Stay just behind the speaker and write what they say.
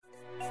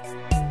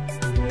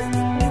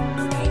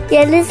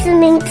You're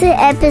listening to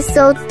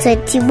episode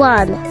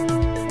 21.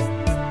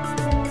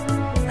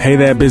 Hey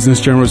there,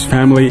 Business Generals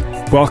family.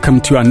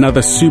 Welcome to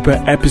another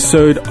super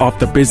episode of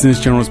the Business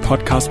Generals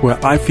podcast, where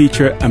I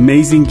feature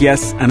amazing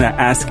guests and I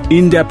ask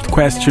in-depth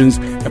questions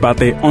about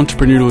their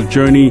entrepreneurial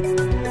journey.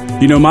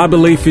 You know, my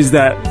belief is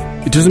that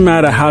it doesn't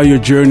matter how your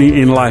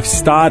journey in life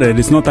started.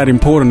 It's not that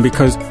important,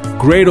 because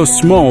great or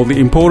small, the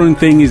important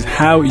thing is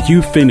how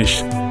you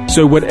finish.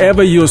 So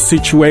whatever your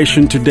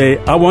situation today,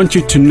 I want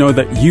you to know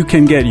that you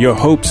can get your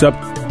hopes up,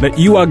 that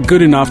you are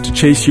good enough to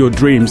chase your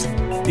dreams.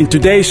 In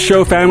today's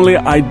show, family,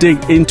 I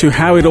dig into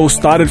how it all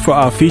started for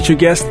our featured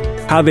guest,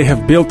 how they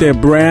have built their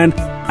brand,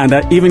 and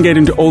I even get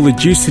into all the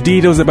juicy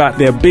details about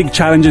their big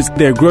challenges,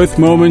 their growth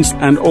moments,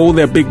 and all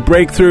their big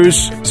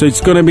breakthroughs. So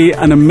it's going to be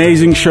an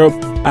amazing show.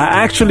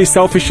 I actually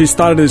selfishly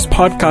started this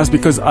podcast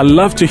because I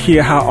love to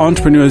hear how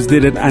entrepreneurs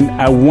did it, and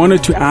I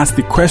wanted to ask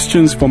the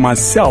questions for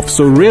myself.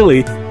 So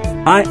really,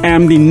 I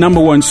am the number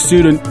one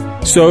student.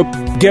 So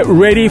get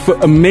ready for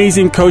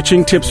amazing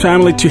coaching tips,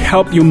 family, to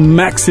help you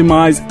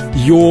maximize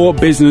your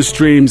business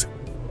dreams.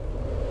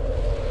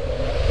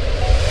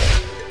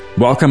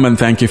 Welcome and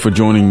thank you for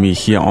joining me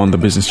here on the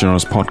Business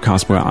Generals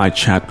podcast, where I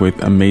chat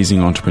with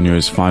amazing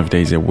entrepreneurs 5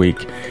 days a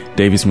week.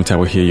 Davis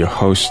Mutawa here, your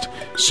host.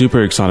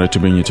 Super excited to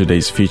bring you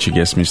today's featured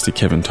guest, Mr.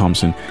 Kevin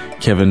Thompson.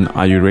 Kevin,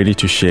 are you ready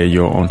to share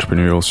your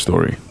entrepreneurial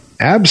story?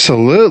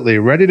 Absolutely.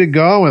 Ready to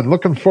go and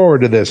looking forward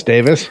to this,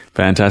 Davis.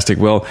 Fantastic.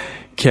 Well,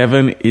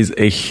 Kevin is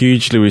a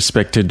hugely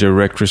respected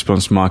direct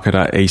response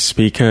marketer, a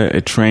speaker,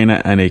 a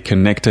trainer, and a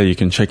connector. You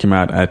can check him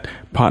out at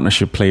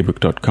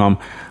partnershipplaybook.com.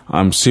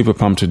 I'm super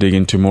pumped to dig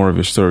into more of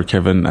your story,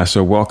 Kevin.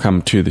 So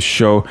welcome to the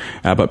show.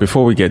 But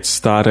before we get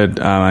started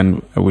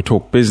and we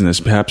talk business,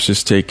 perhaps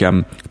just take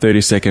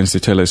 30 seconds to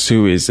tell us,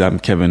 who is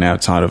Kevin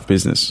outside of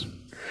business?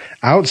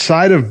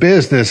 Outside of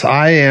business,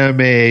 I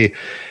am a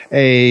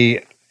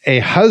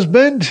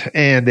husband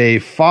and a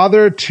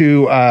father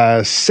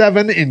to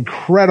 7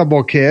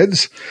 incredible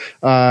kids,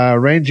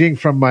 ranging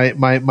from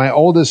my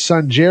oldest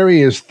son,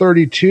 Jerry, is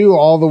 32,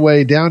 all the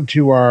way down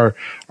to our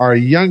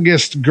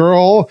youngest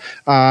girl,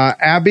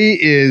 Abby,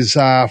 is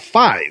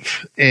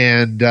 5.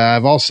 And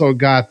I've also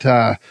got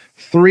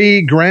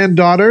 3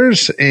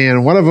 granddaughters,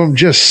 and one of them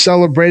just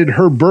celebrated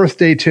her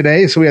birthday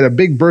today. So we had a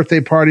big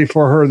birthday party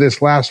for her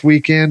this last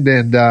weekend.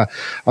 And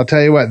I'll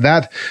tell you what,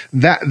 that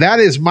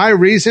is my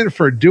reason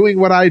for doing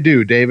what I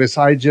do, Davis.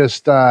 I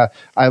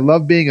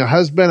love being a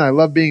husband. I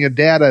love being a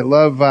dad. I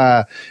love,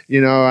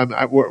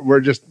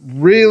 we're just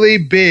really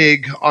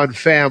big on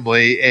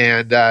family.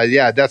 And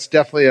that's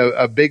definitely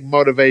a big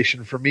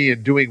motivation for me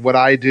in doing what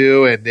I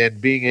do, and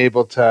being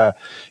able to,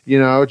 be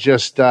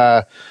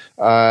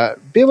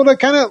able to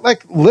kind of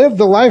like live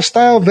the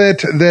lifestyle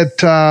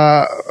that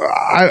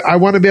I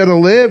want to be able to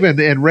live,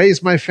 and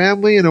raise my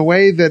family in a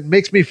way that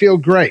makes me feel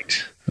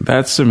great.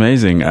 That's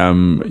amazing.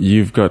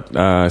 You've got,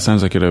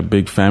 sounds like you've got a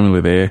big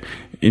family there.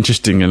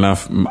 Interesting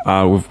enough,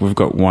 we've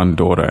got one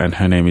daughter, and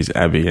her name is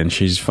Abby, and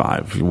she's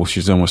 5. Well,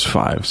 she's almost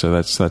 5, so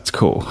that's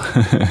cool.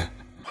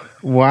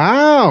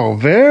 Wow,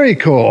 very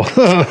cool.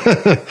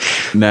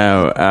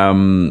 Now,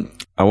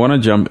 I want to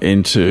jump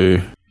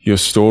into your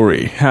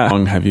story. How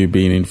long have you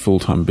been in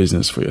full-time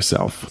business for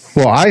yourself?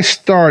 Well, I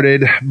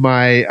started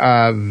my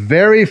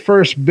very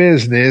first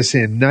business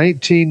in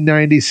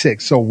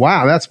 1996. So,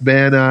 wow, that's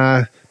been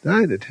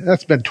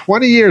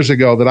 20 years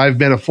ago that I've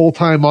been a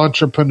full-time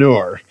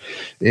entrepreneur.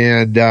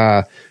 And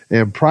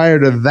prior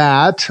to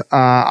that,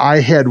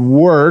 I had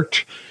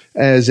worked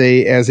as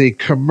a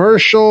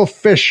commercial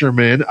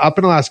fisherman up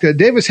in Alaska.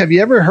 Davis, have you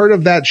ever heard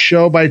of that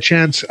show by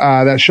chance?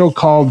 That show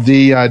called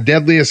The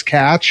Deadliest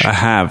Catch? I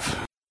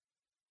have.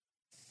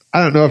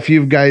 I don't know if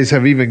you guys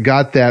have even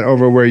got that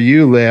over where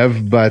you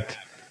live, but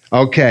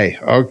okay.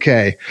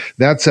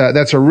 That's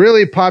a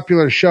really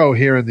popular show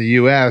here in the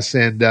U.S.,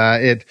 and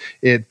it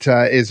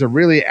is a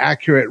really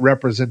accurate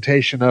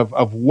representation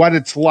of what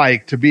it's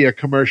like to be a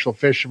commercial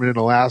fisherman in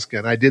Alaska.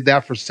 And I did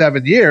that for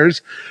 7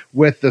 years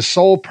with the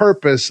sole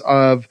purpose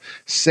of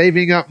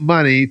saving up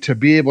money to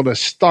be able to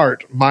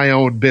start my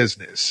own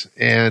business.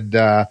 And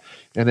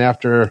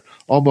after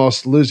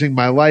almost losing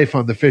my life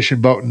on the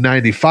fishing boat in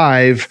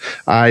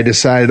 95, I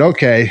decided,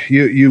 okay,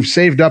 you've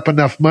saved up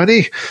enough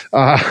money.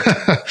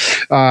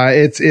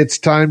 It's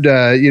time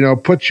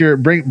to,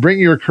 bring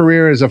your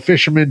career as a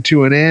fisherman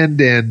to an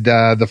end. And,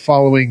 the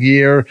following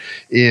year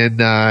in,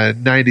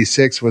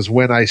 96 was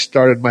when I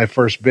started my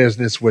first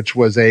business, which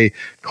was a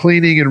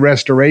cleaning and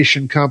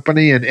restoration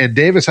company. And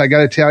Davis, I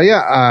got to tell you,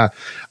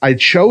 I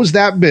chose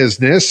that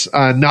business,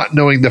 not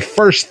knowing the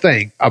first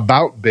thing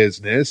about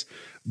business.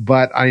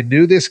 But I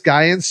knew this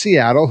guy in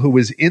Seattle who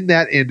was in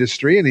that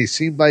industry, and he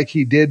seemed like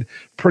he did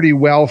pretty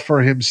well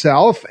for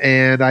himself.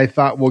 And I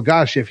thought, well,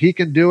 gosh, if he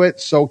can do it,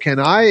 so can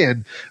I.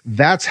 And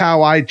that's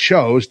how I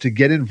chose to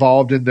get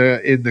involved in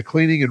the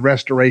cleaning and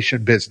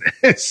restoration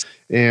business.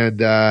 And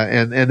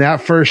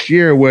that first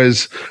year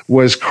was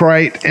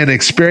quite an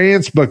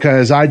experience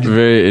because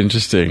very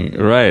interesting,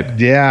 right?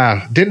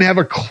 Yeah, didn't have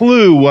a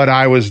clue what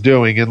I was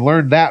doing and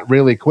learned that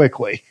really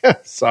quickly.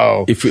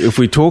 So if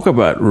we talk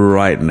about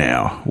right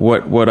now,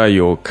 what what are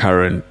your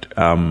current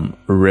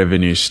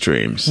revenue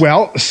streams?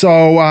 Well,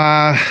 so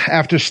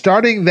after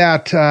starting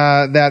that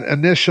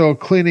initial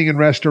cleaning and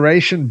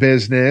restoration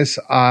business,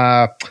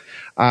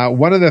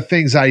 one of the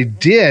things I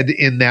did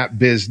in that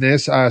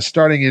business,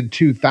 starting in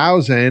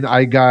 2000,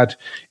 I got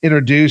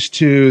introduced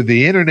to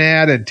the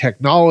internet and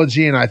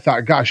technology, and I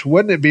thought, gosh,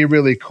 wouldn't it be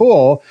really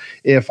cool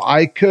if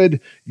I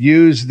could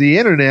use the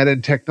internet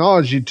and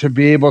technology to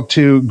be able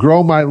to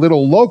grow my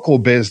little local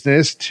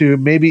business to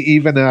maybe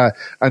even a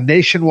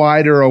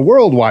nationwide or a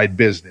worldwide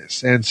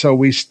business. And so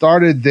we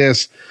started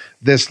this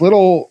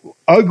little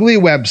ugly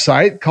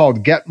website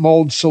called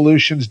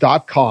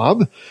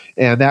getmoldsolutions.com.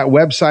 And that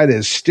website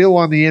is still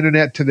on the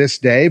internet to this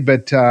day.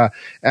 But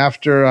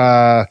after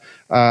a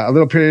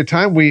little period of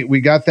time,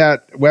 we got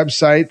that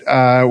website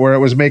where it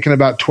was making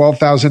about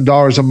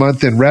 $12,000 a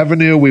month in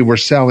revenue. We were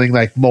selling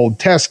like mold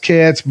test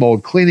kits,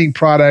 mold cleaning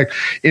product,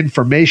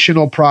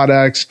 informational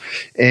products.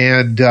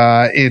 And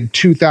in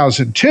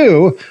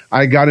 2002,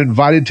 I got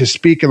invited to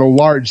speak at a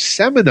large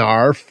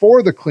seminar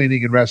for the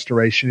cleaning and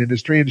restoration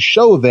industry and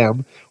show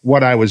them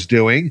what I was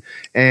doing.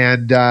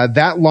 And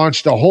that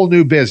launched a whole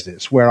new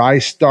business where I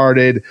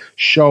started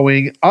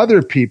showing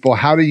other people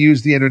how to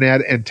use the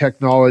internet and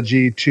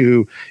technology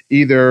to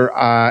either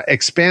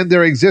expand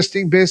their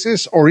existing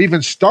business or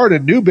even start a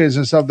new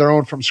business of their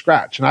own from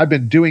scratch. And I've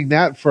been doing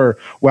that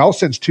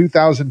since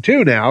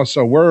 2002 now.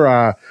 So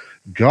we're,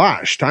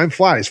 gosh, time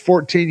flies,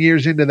 14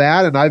 years into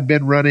that. And I've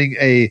been running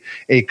a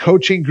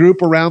coaching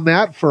group around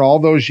that for all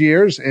those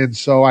years. And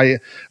so I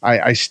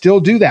still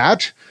do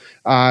that.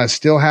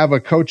 Still have a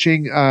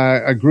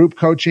group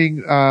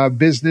coaching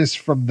business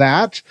from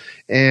that.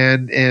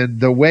 And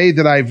the way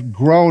that I've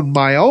grown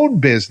my own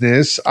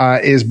business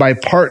is by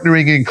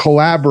partnering and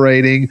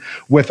collaborating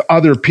with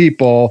other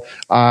people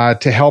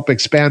to help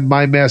expand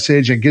my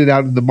message and get it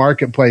out in the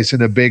marketplace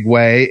in a big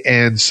way.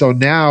 And so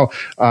now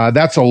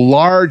that's a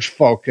large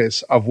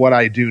focus of what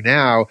I do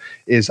now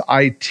is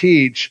I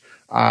teach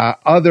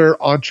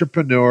other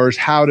entrepreneurs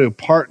how to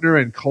partner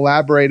and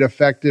collaborate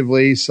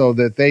effectively so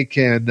that they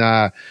can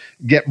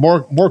get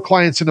more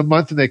clients in a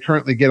month than they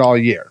currently get all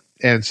year.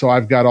 And so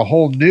I've got a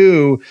whole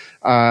new,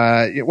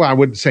 I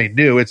wouldn't say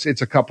new, it's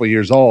a couple of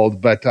years old,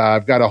 but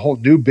I've got a whole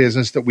new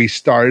business that we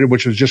started,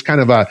 which was just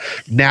kind of a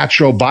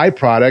natural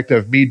byproduct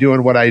of me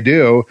doing what I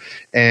do.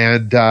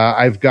 And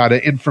I've got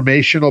an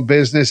informational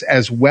business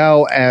as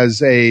well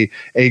as a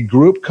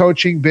group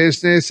coaching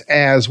business,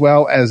 as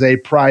well as a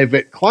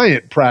private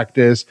client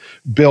practice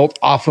built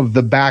off of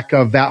the back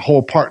of that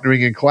whole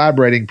partnering and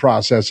collaborating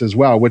process as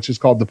well, which is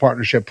called the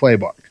Partnership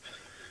Playbook.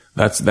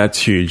 That's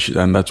huge,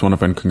 and that's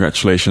wonderful. And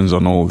congratulations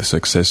on all the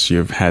success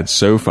you've had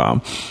so far.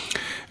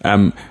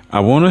 I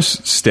want to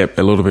step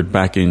a little bit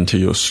back into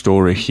your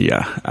story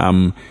here.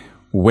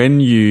 When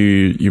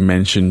you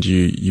mentioned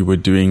you were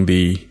doing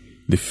the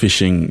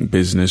fishing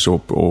business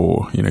or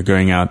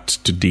going out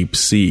to deep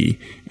sea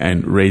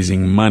and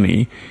raising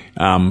money,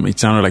 it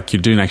sounded like you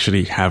didn't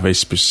actually have a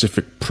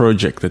specific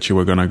project that you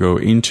were going to go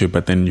into,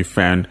 but then you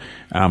found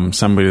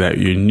somebody that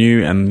you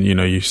knew, and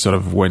you sort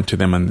of went to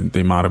them, and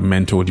they might have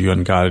mentored you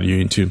and guided you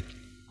into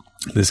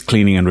this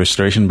cleaning and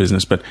restoration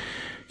business. But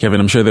Kevin,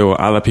 I'm sure there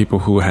were other people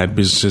who had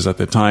businesses at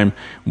the time.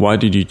 Why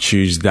did you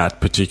choose that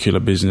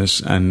particular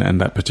business and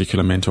that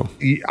particular mentor?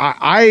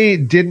 I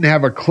didn't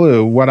have a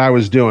clue what I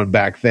was doing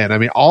back then. I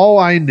mean, all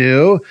I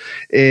knew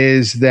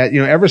is that,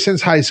 ever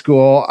since high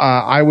school,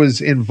 I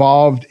was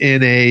involved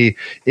in a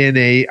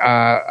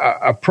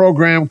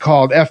program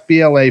called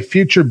FBLA,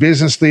 Future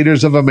Business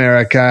Leaders of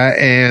America.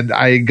 And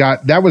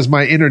that was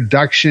my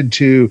introduction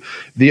to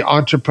the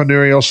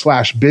entrepreneurial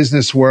 /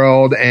 business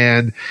world.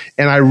 And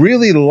I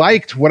really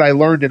liked what I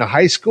learned in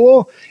high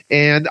school.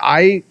 And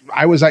I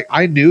was like,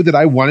 I knew that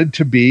I wanted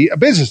to be a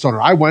business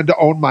owner. I wanted to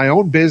own my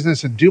own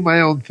business and do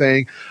my own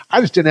thing.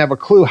 I just didn't have a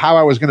clue how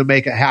I was going to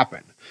make it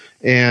happen.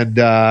 And,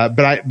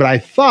 but I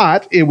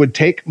thought it would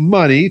take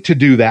money to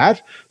do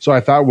that. So I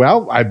thought,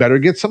 well, I better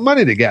get some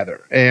money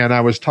together. And I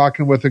was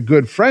talking with a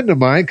good friend of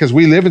mine, because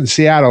we live in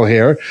Seattle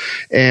here.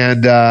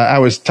 And, I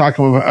was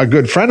talking with a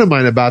good friend of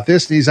mine about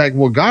this. And he's like,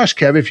 well, gosh,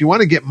 Kev, if you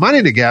want to get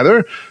money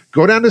together,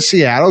 go down to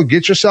Seattle,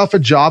 get yourself a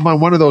job on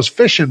one of those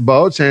fishing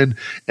boats and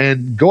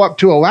go up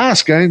to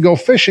Alaska and go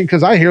fishing,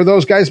 because I hear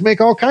those guys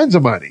make all kinds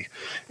of money.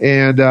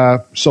 And,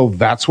 so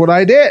that's what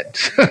I did.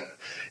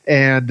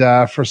 And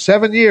for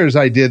 7 years,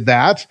 I did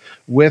that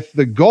with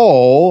the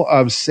goal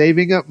of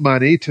saving up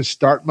money to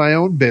start my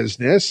own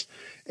business.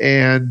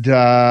 And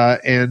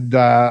that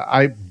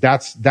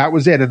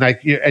was it.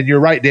 And you're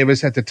right,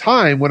 Davis. At the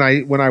time when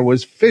I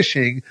was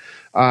fishing,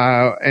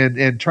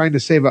 and trying to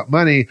save up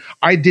money,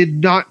 I did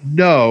not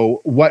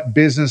know what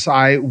business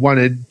I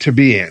wanted to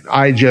be in.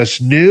 I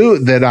just knew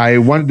that I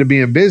wanted to be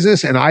in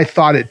business, and I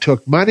thought it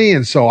took money.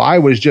 And so I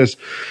was just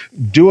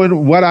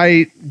doing what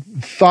I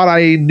thought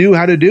I knew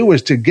how to do,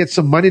 was to get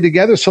some money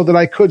together so that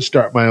I could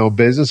start my own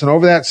business. And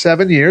over that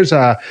 7 years,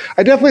 I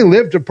definitely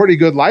lived a pretty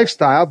good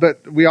lifestyle,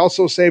 but we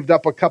also saved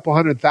up a couple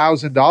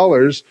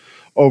 $100,000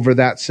 over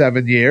that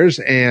 7 years.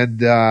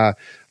 And,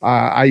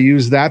 I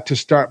used that to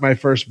start my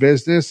first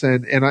business.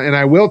 And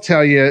I will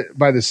tell you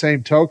by the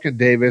same token,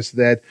 Davis,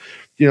 that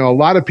a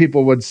lot of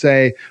people would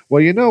say, well,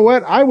 you know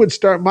what? I would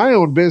start my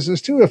own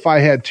business too if I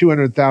had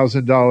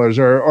 $200,000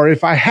 or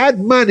if I had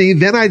money,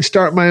 then I'd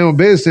start my own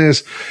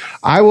business.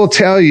 I will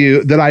tell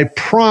you that I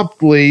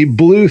promptly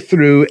blew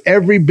through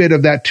every bit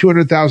of that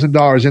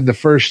 $200,000 in the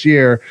first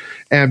year,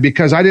 and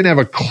because I didn't have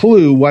a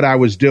clue what I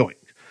was doing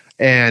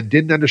and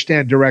didn't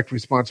understand direct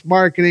response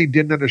marketing,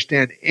 didn't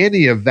understand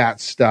any of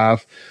that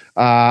stuff.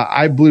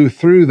 I blew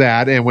through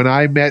that. And when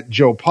I met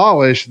Joe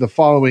Polish the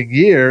following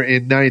year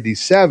in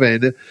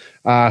 97,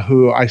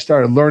 who I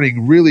started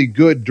learning really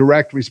good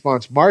direct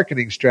response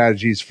marketing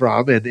strategies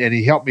from, and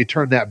he helped me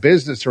turn that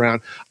business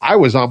around. I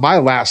was on my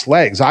last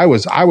legs. I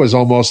was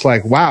almost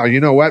like, wow, you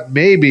know what?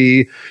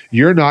 Maybe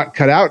you're not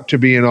cut out to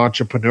be an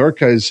entrepreneur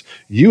because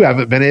you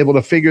haven't been able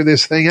to figure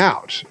this thing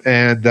out.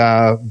 And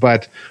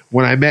but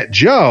when I met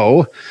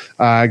Joe,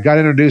 got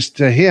introduced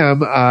to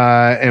him,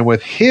 and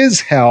with his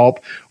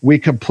help, we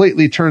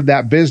completely turned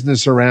that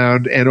business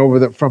around.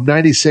 And from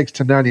 96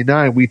 to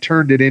 99, we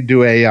turned it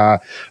into a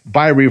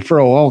by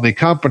referral only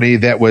company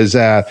that was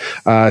top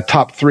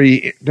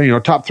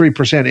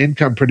 3%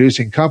 income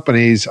producing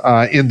companies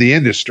in the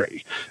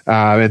industry.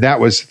 And that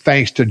was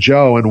thanks to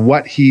Joe and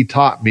what he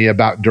taught me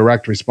about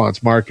direct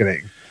response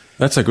marketing.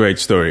 That's a great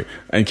story.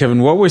 And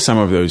Kevin, what were some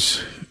of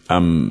those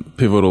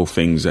pivotal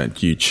things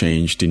that you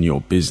changed in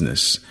your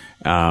business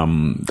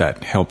that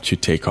helped you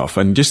take off?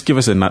 And just give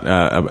us an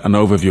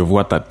overview of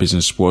what that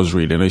business was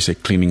really. I know you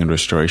said cleaning and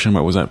restoration,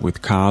 but was that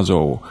with cars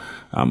or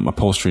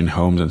upholstery in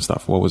homes and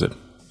stuff? What was it?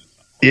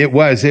 It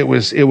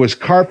was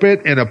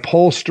carpet and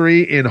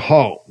upholstery in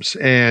homes.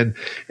 And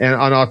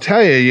I'll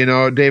tell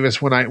you,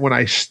 Davis, when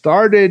I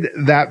started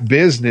that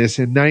business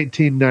in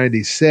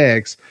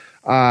 1996,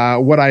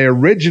 what I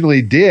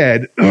originally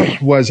did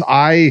was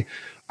I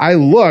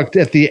looked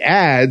at the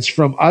ads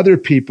from other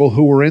people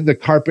who were in the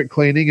carpet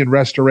cleaning and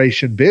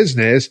restoration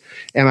business,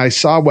 and I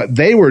saw what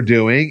they were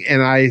doing.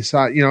 And I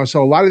saw,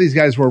 so a lot of these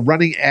guys were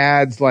running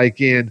ads like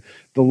in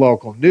the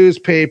local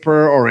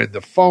newspaper or in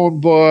the phone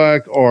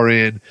book or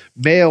in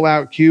mail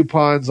out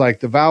coupons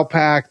like the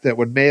Valpak that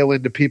would mail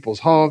into people's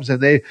homes.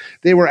 And they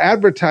were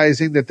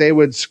advertising that they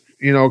would,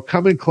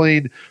 come and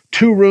clean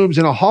 2 rooms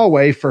in a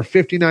hallway for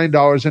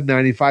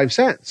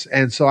 $59.95.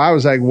 And so I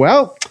was like,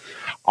 well,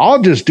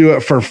 I'll just do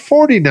it for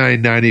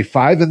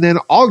 $49.95 and then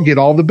I'll get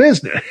all the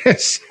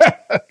business.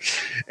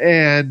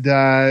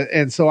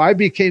 And so I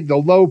became the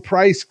low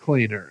price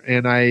cleaner,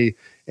 and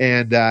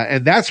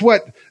that's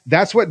what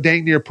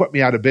dang near put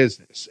me out of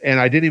business. And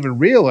I didn't even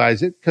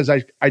realize it because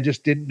I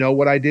just didn't know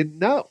what I didn't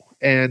know.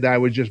 And I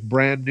was just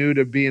brand new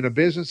to being a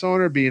business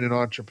owner, being an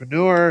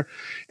entrepreneur.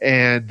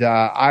 And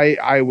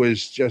I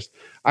was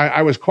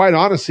quite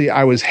honestly,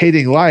 I was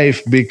hating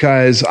life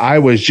because I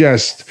was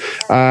just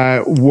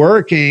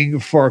working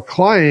for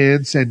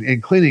clients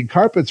and cleaning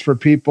carpets for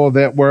people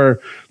that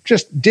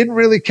just didn't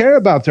really care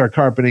about their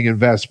carpeting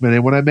investment.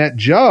 And when I met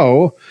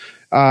Joe,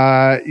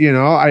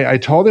 I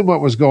told him what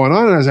was going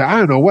on, and I was like, I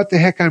don't know what the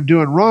heck I'm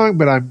doing wrong,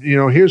 but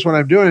here's what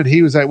I'm doing. And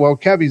he was like, well,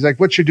 Kev, he's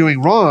like, what you're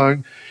doing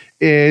wrong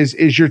is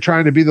you're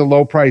trying to be the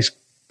low price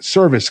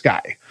service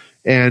guy.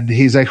 And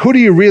he's like, who do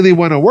you really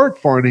want to work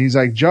for? And he's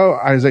like, Joe.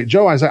 I was like,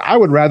 I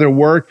would rather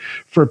work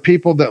for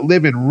people that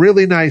live in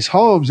really nice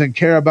homes and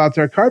care about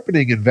their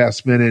carpeting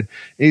investment. And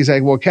he's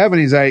like, well, Kevin,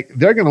 he's like,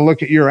 they're going to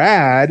look at your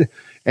ad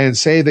and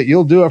say that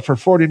you'll do it for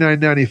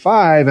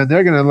 $49.95, and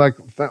they're going to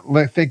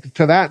think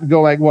to that and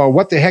go like, well,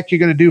 what the heck are you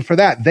going to do for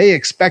that? They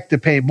expect to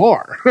pay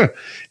more,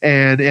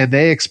 and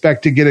they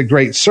expect to get a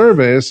great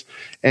service.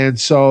 And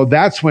so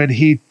that's when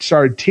he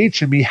started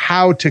teaching me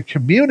how to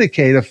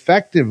communicate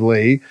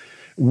effectively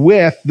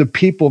with the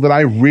people that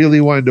I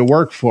really wanted to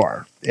work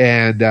for.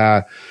 And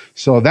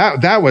so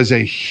that was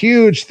a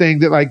huge thing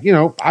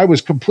that I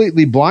was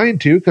completely blind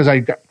to, because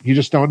you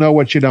just don't know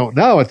what you don't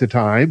know at the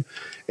time.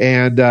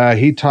 And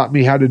he taught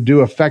me how to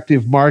do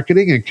effective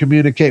marketing and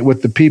communicate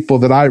with the people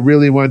that I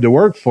really wanted to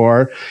work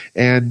for.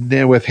 And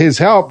then with his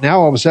help, now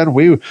all of a sudden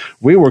we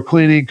were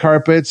cleaning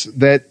carpets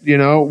that,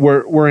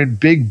 were in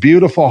big,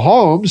 beautiful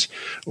homes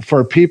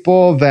for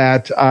people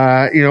that,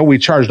 we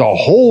charged a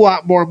whole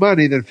lot more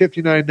money than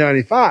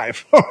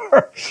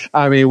 $59.95.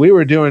 I mean, we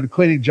were doing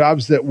cleaning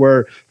jobs that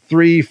were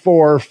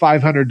 $300,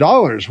 $400,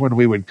 $500 when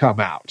we would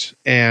come out.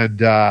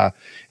 And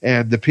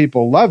the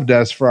people loved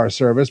us for our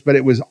service, but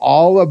it was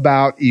all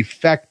about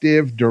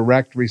effective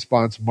direct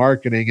response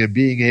marketing and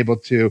being able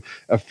to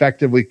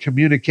effectively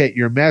communicate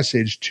your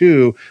message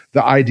to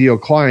the ideal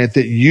client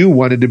that you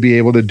wanted to be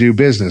able to do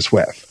business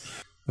with.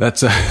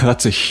 That's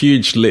a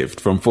huge lift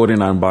from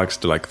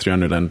 $49 to like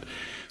 $300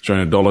 to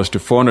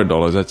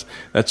 $400.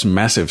 That's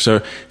massive. So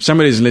if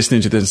somebody's listening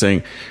to this and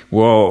saying,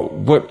 well,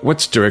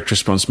 what's direct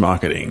response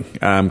marketing?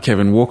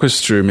 Kevin, walk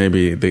us through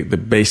maybe the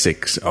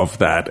basics of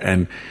that,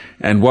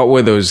 and what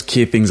were those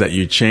key things that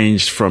you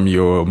changed from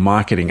your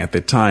marketing at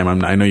the time?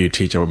 I know you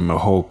teach a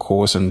whole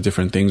course and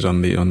different things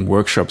on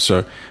workshops.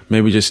 So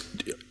maybe just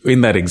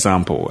in that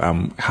example,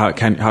 how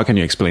can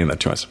you explain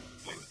that to us?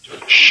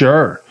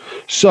 Sure.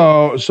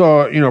 So,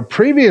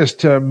 previous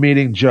to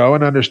meeting Joe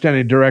and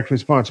understanding direct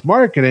response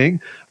marketing,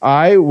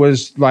 I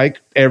was like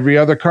every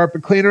other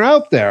carpet cleaner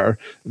out there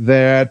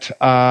that,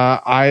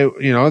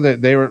 that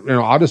they were,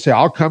 I'll just say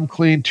I'll come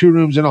clean 2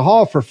 rooms in a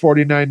hall for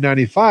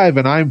 $49.95,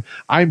 and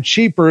I'm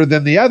cheaper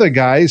than the other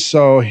guys.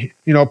 So,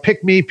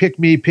 pick me,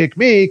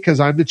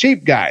 because I'm the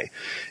cheap guy.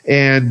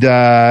 And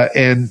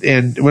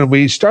when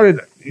we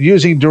started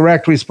using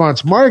direct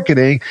response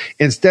marketing,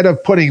 instead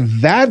of putting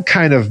that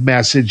kind of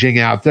messaging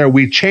out there,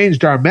 we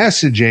changed our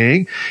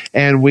messaging,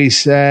 and we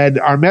said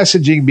our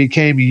messaging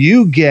became,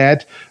 you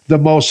get the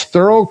most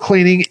thorough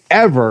cleaning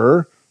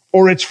ever,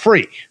 or it's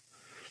free.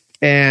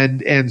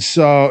 And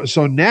so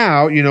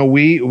now,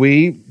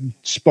 we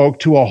spoke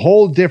to a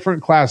whole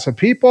different class of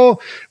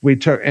people. We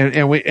took,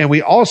 and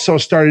we also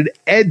started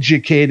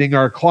educating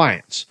our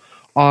clients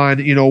on,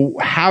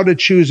 how to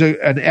choose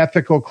an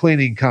ethical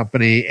cleaning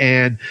company,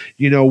 and,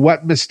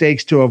 what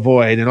mistakes to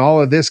avoid, and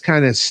all of this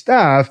kind of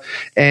stuff.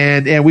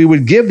 And we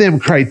would give them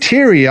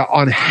criteria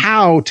on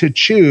how to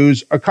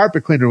choose a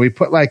carpet cleaner. We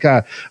put like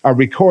a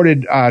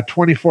recorded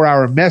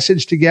 24-hour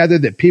message together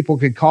that people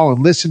could call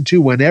and listen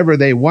to whenever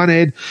they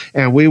wanted.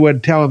 And we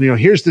would tell them,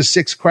 here's the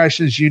 6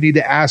 questions you need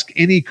to ask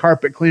any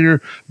carpet cleaner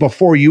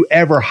before you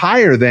ever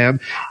hire them.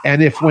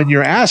 And when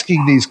you're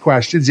asking these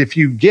questions, if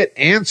you get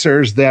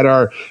answers that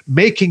are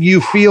making you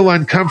feel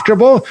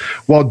uncomfortable,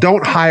 well,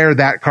 don't hire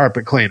that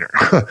carpet cleaner.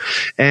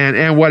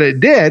 and what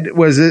it did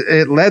was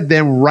it led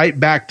them right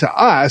back to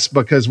us,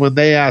 because when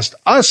they asked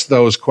us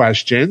those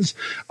questions,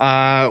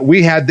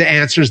 we had the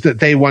answers that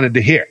they wanted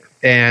to hear.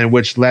 And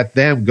which let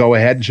them go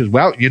ahead and say,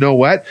 well, you know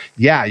what?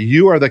 Yeah,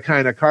 you are the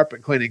kind of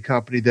carpet cleaning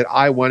company that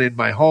I want in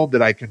my home,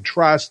 that I can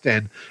trust,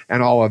 and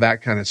all of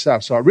that kind of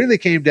stuff. So it really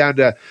came down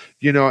to,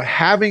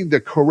 having the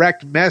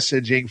correct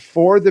messaging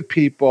for the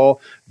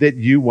people that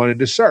you wanted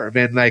to serve.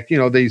 And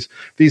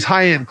these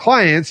high-end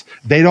clients,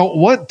 they don't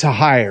want to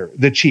hire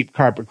the cheap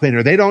carpet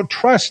cleaner. They don't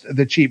trust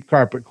the cheap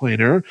carpet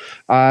cleaner.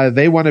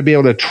 They want to be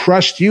able to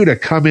trust you to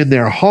come in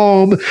their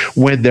home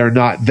when they're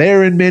not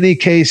there in many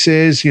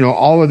cases,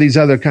 all of these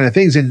other kind of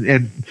things.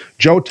 And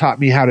Joe taught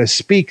me how to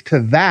speak to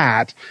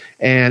that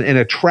and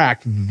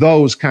attract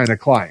those kind of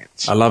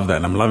clients. I love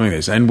that. I'm loving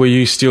this. And were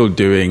you still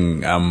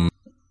doing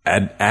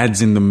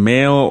ads in the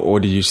mail, or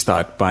did you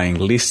start buying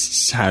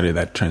lists? How did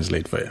that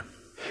translate for you?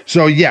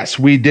 So yes,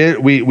 we did.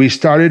 We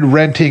started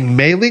renting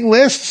mailing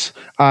lists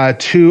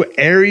to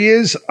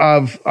areas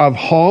of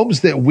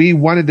homes that we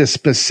wanted to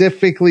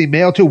specifically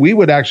mail to. We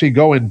would actually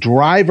go and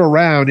drive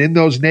around in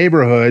those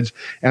neighborhoods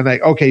and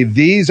okay,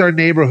 these are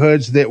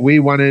neighborhoods that we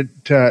wanted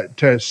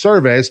to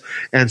service.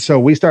 And so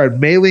we started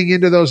mailing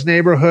into those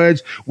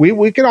neighborhoods.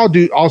 We could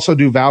also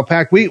do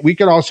Valpak. We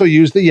could also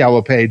use the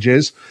Yellow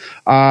Pages.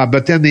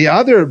 But then the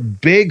other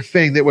big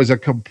thing that was a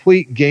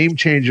complete game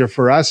changer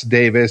for us,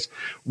 Davis,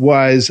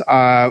 was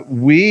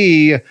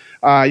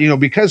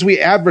because we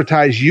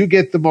advertise, you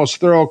get the most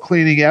thorough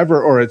cleaning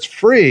ever, or it's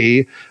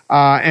free,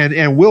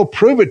 and we'll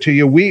prove it to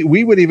you.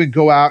 We would even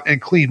go out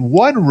and clean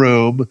 1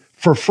 room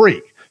for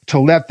free to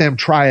let them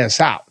try us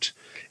out.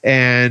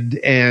 And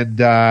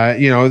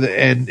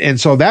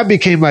so that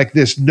became like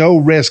this no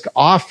risk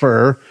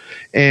offer.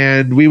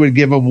 And we would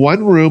give them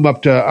 1 room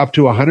up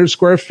to 100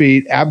 square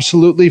feet,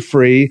 absolutely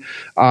free.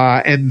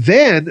 And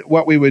then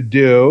what we would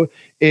do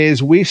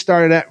is we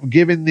started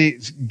giving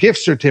these gift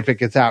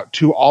certificates out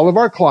to all of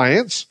our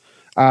clients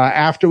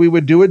after we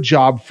would do a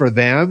job for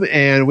them.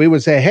 And we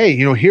would say, hey,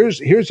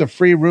 here's a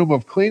free room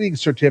of cleaning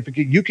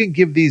certificate. You can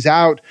give these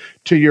out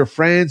to your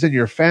friends and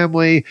your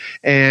family,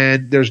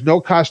 and there's no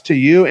cost to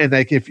you. And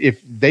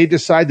if they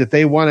decide that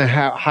they want to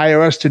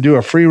hire us to do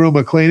a free room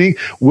of cleaning,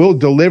 we'll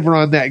deliver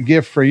on that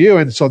gift for you.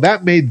 And so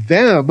that made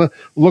them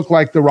look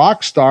like the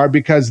rock star,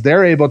 because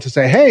they're able to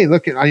say, hey,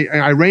 look,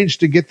 I arranged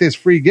to get this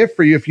free gift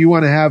for you. If you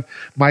want to have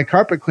my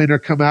carpet cleaner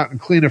come out and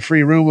clean a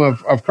free room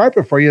of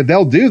carpet for you,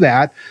 they'll do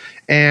that.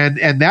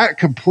 And that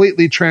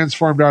completely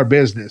transformed our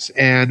business.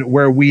 And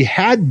where we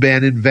had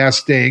been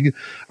investing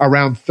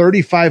around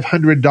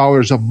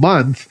 $3,500 a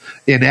month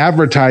in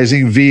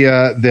advertising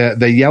via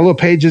the Yellow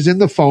Pages in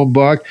the phone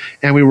book,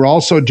 and we were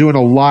also doing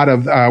a lot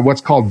of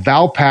what's called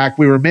Valpak.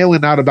 We were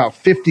mailing out about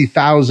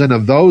 50,000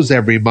 of those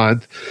every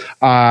month.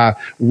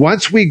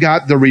 Once we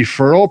got the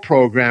referral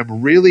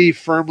program really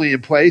firmly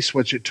in place,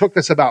 which it took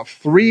us about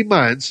 3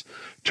 months,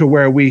 to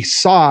where we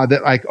saw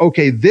that,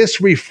 okay,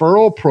 this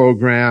referral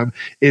program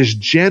is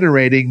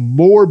generating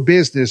more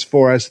business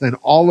for us than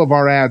all of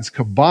our ads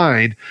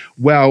combined.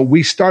 Well,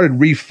 we started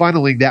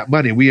refunneling that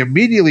money. We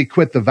immediately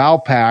quit the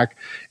Valpak,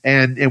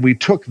 and we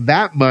took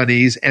that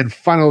monies and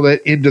funneled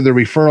it into the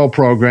referral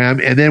program.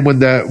 And then when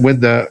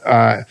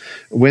the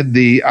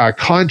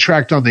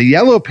contract on the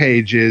Yellow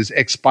Pages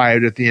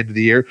expired at the end of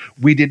the year,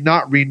 we did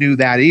not renew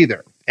that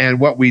either. And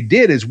what we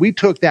did is we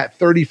took that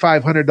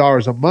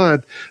 $3,500 a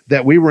month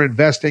that we were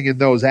investing in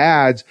those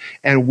ads,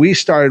 and we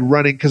started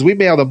running, because we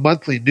mailed a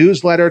monthly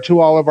newsletter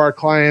to all of our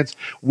clients.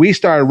 We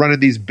started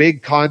running these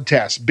big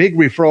contests, big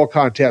referral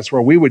contests,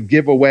 where we would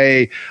give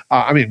away,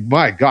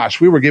 my gosh,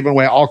 we were giving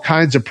away all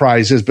kinds of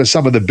prizes, but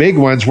some of the big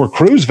ones were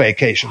cruise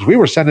vacations. We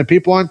were sending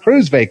people on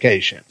cruise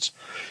vacations.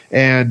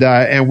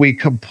 And we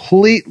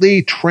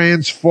completely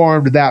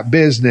transformed that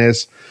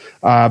business.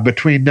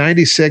 Between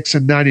 96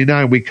 and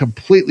 99, we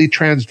completely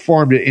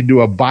transformed it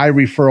into a buy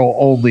referral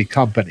only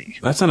company.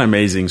 That's an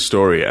amazing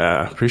story.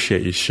 I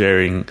appreciate you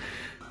sharing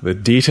the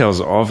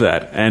details of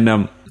that.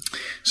 And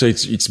so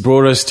it's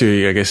brought us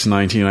to, I guess,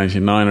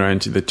 1999,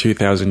 around to the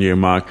 2000 year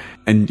mark.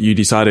 And you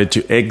decided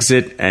to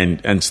exit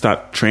and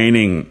start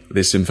training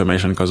this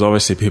information, because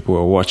obviously people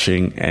were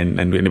watching, and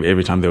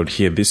every time they would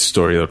hear this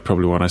story, they would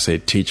probably want to say,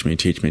 teach me,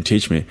 teach me,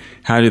 teach me.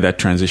 How did that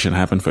transition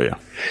happen for you?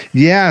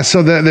 Yeah,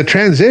 so the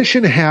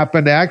transition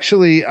happened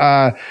actually,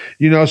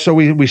 so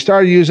we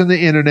started using the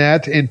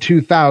internet in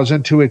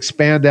 2000 to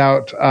expand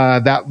out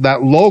that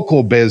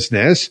local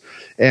business.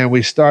 And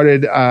we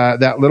started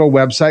that little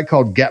website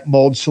called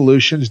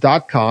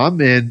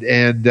getmoldsolutions.com.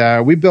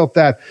 And we built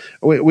that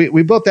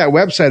we built that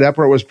website up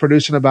where it was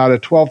producing about a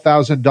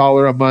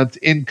 $12,000 a month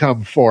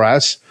income for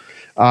us.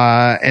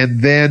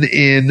 And then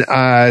in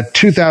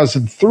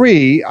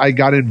 2003, I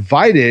got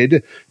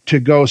invited to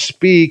go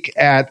speak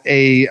at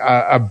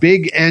a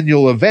big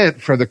annual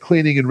event for the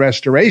cleaning and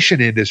restoration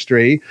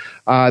industry.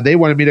 They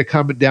wanted me to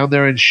come down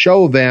there and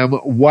show them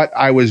what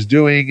I was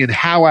doing and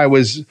how I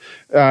was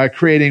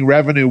creating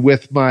revenue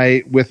with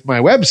my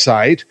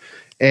website.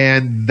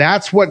 And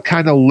that's what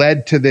kind of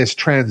led to this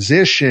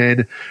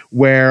transition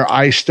where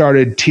I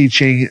started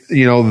teaching,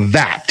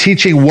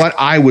 teaching what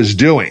I was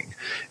doing.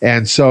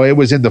 And so it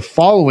was in the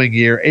following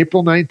year,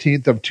 April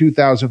 19th of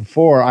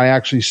 2004, I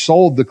actually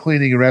sold the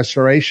cleaning and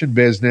restoration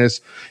business,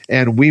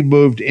 and we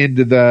moved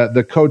into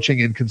the coaching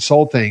and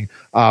consulting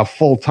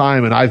full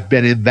time. And I've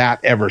been in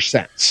that ever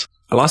since.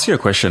 I'll ask you a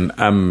question.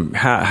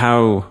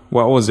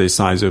 What was the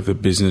size of the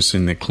business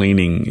in the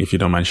cleaning, if you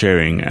don't mind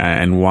sharing,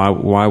 and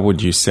why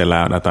would you sell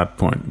out at that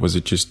point? Was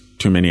it just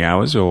too many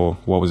hours, or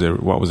what was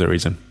the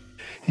reason?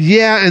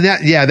 Yeah, and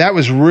that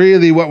was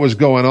really what was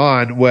going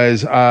on.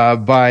 Was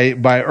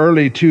by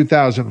early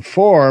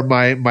 2004,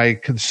 my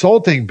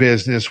consulting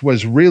business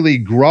was really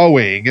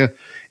growing.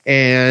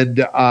 And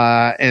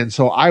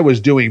so I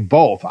was doing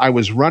both. I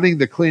was running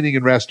the cleaning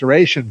and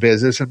restoration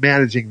business and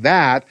managing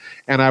that.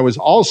 And I was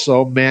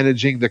also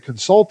managing the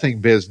consulting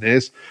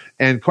business.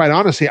 And quite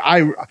honestly,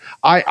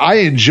 I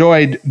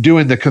enjoyed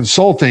doing the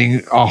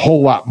consulting a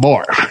whole lot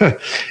more.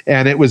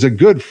 And it was a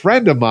good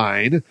friend of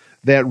mine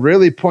that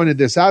really pointed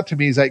this out to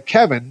me. He's like,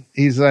 Kevin,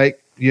 he's like,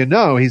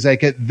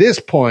 at this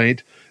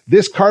point,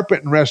 this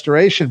carpet and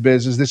restoration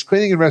business, this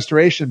cleaning and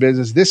restoration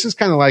business, this is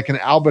kind of like an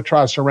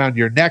albatross around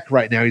your neck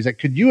right now. He's like,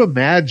 could you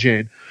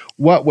imagine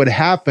what would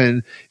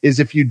happen is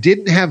if you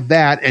didn't have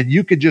that and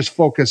you could just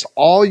focus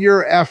all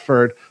your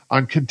effort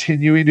on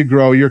continuing to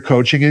grow your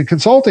coaching and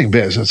consulting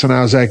business? And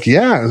I was like,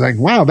 yeah. I was like,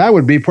 wow, that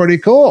would be pretty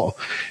cool.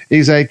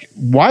 He's like,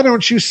 why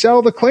don't you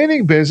sell the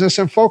cleaning business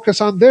and focus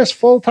on this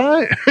full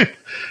time?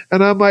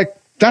 And I'm like,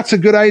 that's a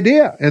good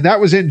idea. And that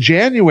was in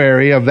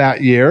January of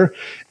that year.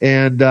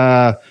 And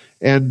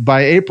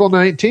by April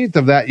 19th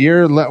of that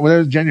year,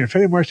 January,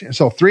 February, March,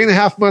 so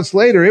 3.5 months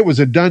later, it was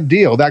a done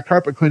deal. That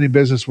carpet cleaning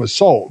business was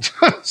sold.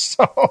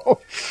 So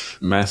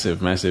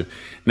massive.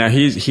 Now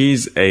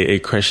here's a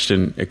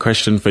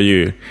question for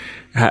you.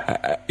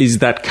 Is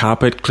that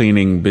carpet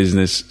cleaning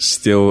business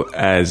still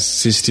as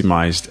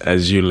systemized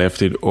as you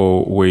left it,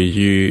 or were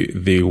you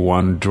the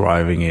one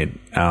driving it,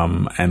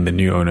 and the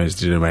new owners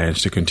didn't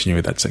manage to continue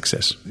with that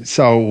success?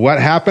 So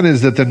what happened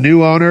is that the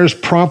new owners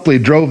promptly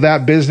drove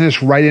that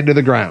business right into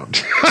the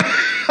ground.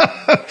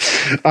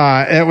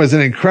 It was an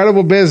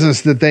incredible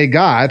business that they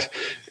got.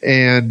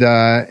 And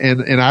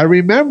I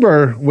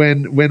remember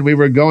when we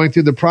were going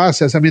through the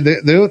process, I mean,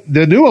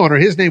 the new owner,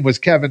 his name was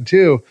Kevin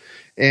too.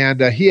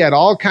 And he had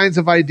all kinds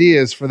of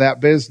ideas for that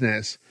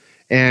business.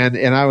 And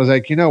I was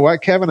like, you know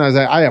what, Kevin? I was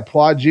like, I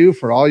applaud you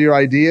for all your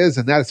ideas,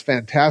 and that's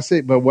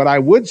fantastic. But what I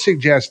would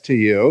suggest to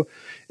you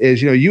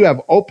is, you have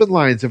open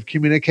lines of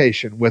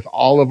communication with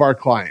all of our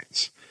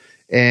clients.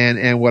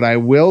 And what I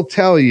will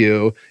tell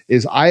you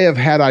is I have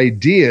had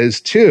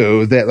ideas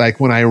too that, like,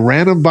 when I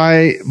ran them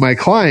by my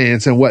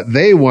clients and what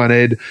they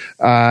wanted,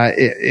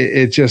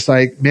 it's just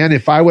like, man,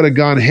 if I would have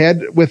gone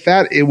ahead with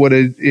that, it would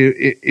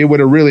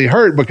have really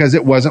hurt because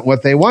it wasn't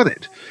what they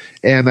wanted.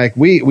 And like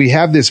we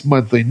have this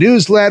monthly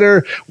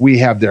newsletter, we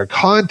have their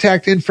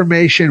contact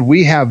information,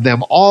 we have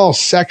them all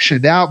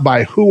sectioned out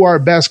by who our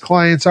best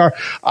clients are.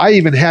 I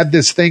even had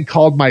this thing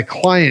called my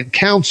client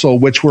council,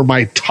 which were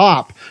my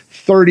top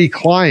 30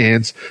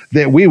 clients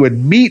that we would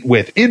meet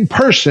with in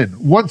person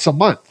once a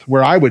month,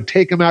 where I would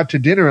take them out to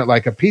dinner at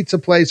like a pizza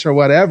place or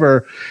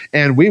whatever,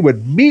 and we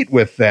would meet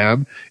with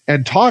them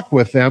and talk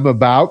with them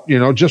about,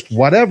 just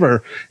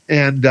whatever.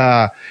 And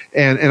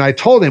I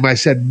told him, I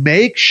said,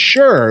 make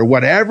sure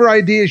whatever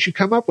ideas you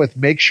come up with,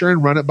 make sure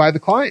and run it by the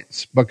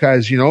clients,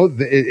 because,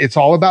 it's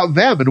all about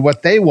them and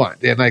what they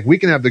want. And like, we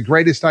can have the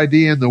greatest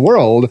idea in the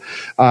world.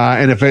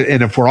 And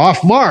if we're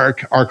off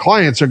mark, our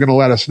clients are going to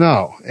let us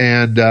know.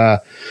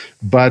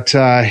 But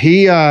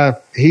he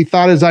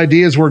thought his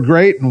ideas were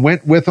great and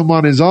went with them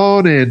on his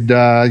own. And,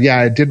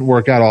 it didn't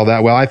work out all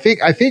that well. I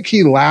think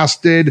he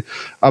lasted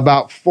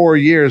about 4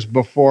 years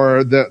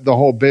before the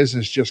whole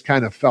business just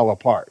kind of fell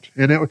apart.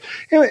 And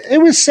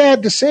it was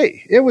sad to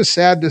see. It was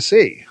sad to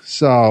see.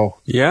 So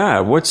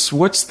yeah, what's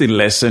the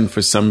lesson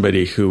for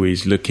somebody who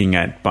is looking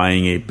at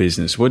buying a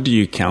business? What do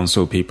you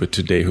counsel people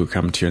today who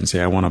come to you and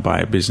say, I want to buy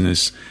a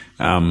business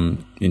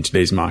in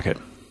today's market?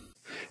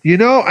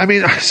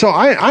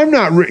 I'm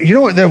not,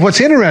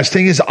 what's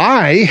interesting is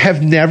I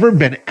have never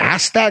been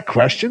asked that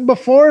question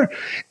before.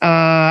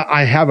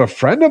 I have a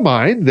friend of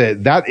mine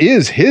that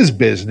is his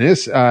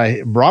business.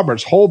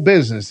 Robert's whole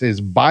business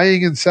is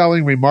buying and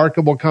selling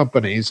remarkable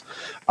companies.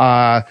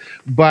 But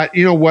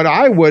what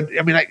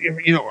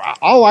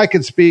all I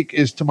can speak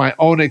is to my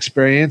own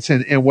experience.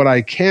 And what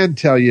I can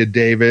tell you,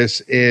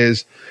 Davis,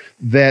 is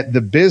that the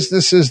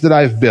businesses that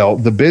I've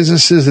built, the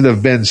businesses that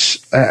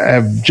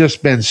have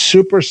just been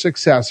super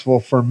successful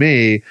for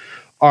me,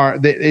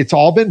 it's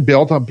all been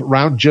built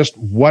around just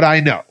what I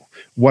know,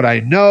 what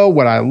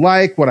I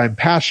like, what I'm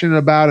passionate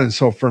about. And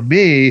so for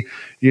me,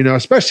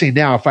 especially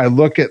now, if I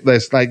look at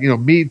this,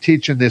 me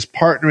teaching this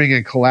partnering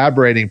and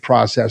collaborating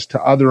process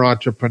to other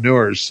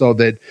entrepreneurs, so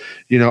that,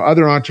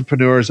 other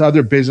entrepreneurs,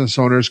 other business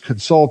owners,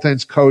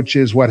 consultants,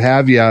 coaches, what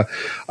have you,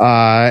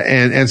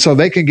 and so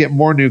they can get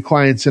more new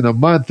clients in a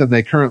month than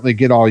they currently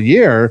get all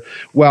year.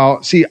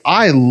 Well, see,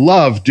 I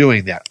love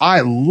doing that. I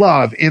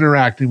love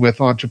interacting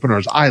with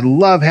entrepreneurs. I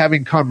love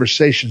having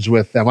conversations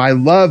with them. I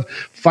love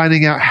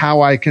finding out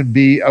how I can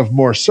be of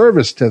more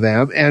service to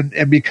them.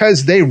 And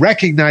because they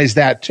recognize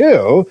that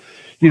too,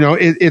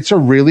 it's a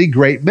really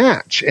great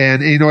match.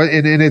 And,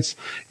 and it's,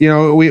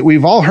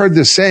 we've all heard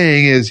the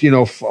saying is,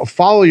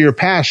 follow your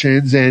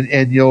passions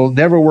and you'll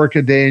never work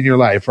a day in your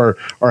life, or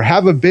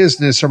have a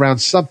business around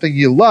something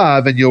you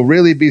love and you'll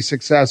really be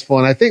successful.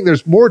 And I think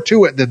there's more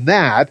to it than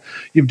that.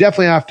 You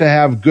definitely have to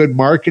have good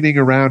marketing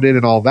around it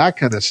and all that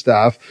kind of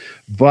stuff.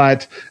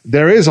 But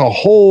there is a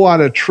whole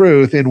lot of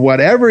truth in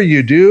whatever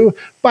you do.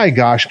 By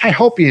gosh, I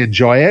hope you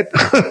enjoy it.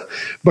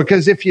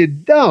 Because if you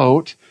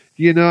don't,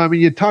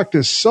 you talk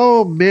to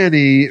so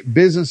many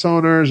business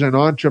owners and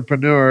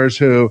entrepreneurs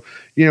who,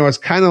 it's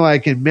kind of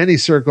like in many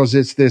circles,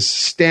 it's this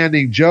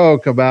standing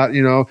joke about,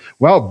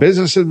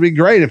 business would be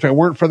great if it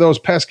weren't for those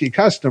pesky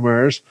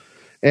customers.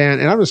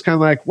 And I'm just kind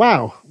of like,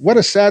 wow, what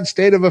a sad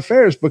state of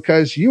affairs,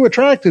 because you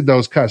attracted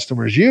those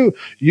customers. You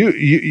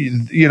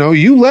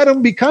let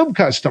them become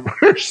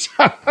customers.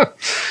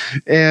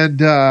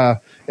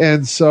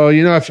 And so,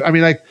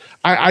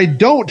 I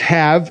don't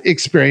have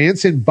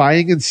experience in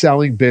buying and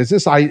selling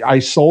business. I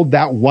sold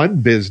that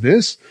one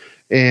business,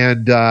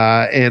 and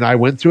I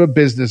went through a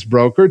business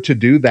broker to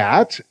do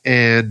that.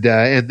 And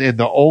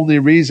the only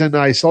reason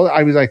I sold it,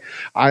 I was like,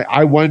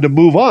 I wanted to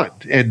move on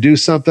and do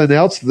something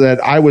else that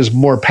I was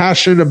more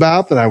passionate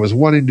about, that I was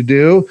wanting to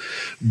do.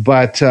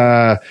 But,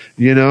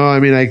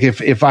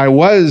 if I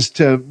was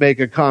to make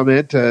a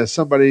comment to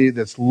somebody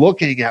that's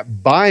looking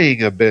at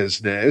buying a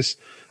business,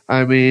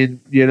 I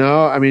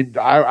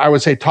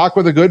would say talk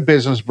with a good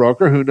business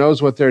broker who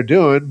knows what they're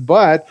doing,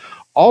 but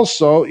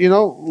also,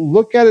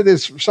 look at it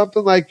as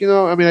something like,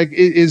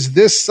 is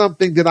this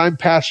something that I'm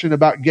passionate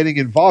about getting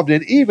involved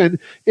in, even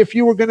if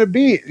you were going to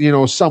be,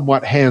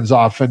 somewhat hands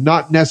off and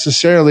not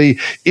necessarily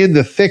in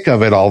the thick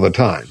of it all the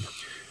time.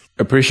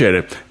 Appreciate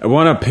it. I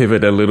want to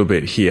pivot a little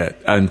bit here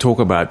and talk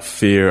about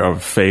fear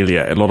of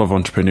failure. A lot of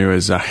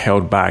entrepreneurs are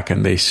held back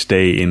and they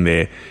stay in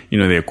their,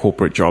 their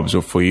corporate jobs,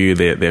 or for you,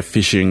 their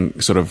fishing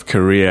sort of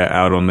career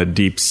out on the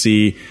deep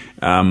sea.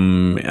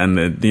 And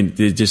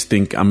they just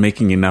think, I'm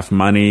making enough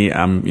money.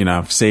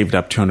 I've saved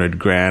up 200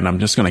 grand. I'm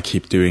just going to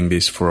keep doing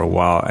this for a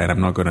while, and I'm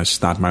not going to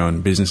start my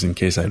own business in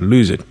case I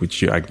lose it,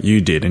 which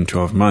you did in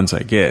 12 months,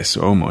 I guess,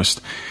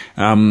 almost.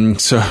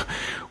 So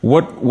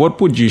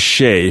what would you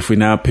share if we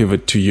now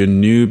pivot to your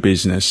new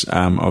business,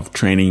 of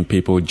training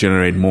people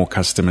generate more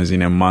customers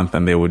in a month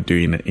than they would do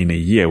in a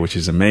year, which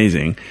is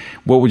amazing?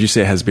 What would you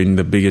say has been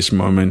the biggest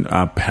moment,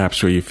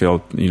 perhaps where you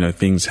felt,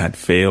 things had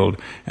failed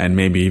and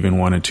maybe even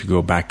wanted to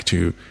go back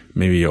to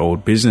maybe your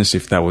old business,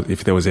 if there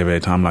was ever a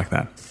time like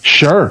that?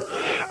 Sure.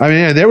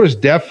 There was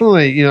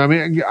definitely,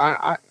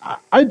 I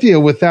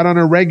deal with that on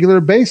a regular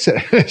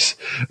basis,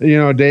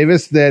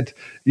 Davis, that,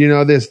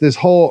 this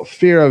whole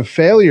fear of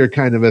failure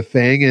kind of a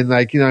thing. And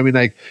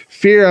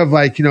fear of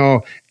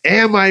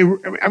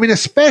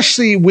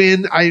especially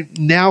when I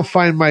now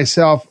find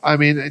myself,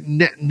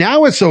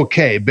 now it's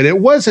okay, but it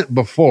wasn't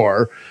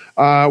before.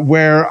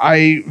 where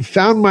I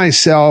found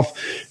myself,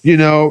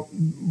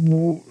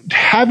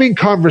 having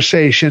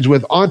conversations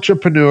with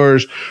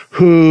entrepreneurs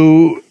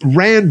who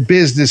ran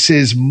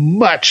businesses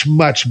much,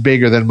 much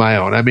bigger than my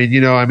own.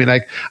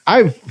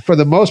 I've, for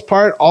the most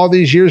part, all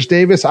these years,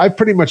 Davis, I've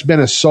pretty much been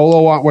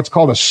what's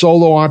called a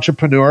solo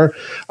entrepreneur.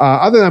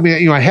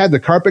 I had the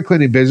carpet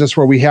cleaning business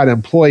where we had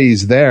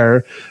employees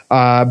there.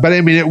 But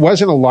it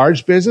wasn't a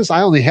large business.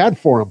 I only had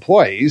 4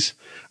 employees.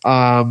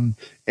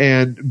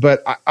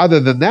 But other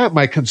than that,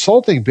 my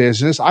consulting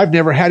business, I've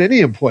never had any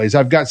employees.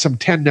 I've got some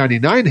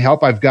 1099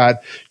 help. I've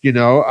got,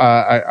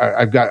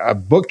 I've got a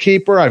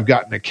bookkeeper. I've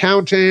got an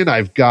accountant.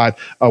 I've got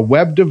a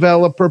web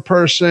developer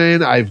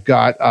person. I've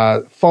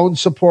got phone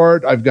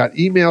support. I've got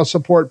email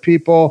support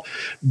people,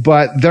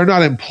 but they're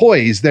not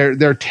employees. They're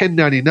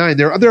 1099.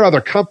 They're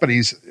other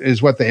companies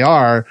is what they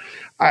are.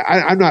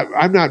 I'm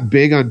not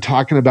big on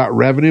talking about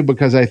revenue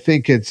because I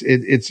think it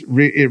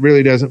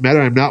really doesn't matter.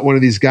 I'm not one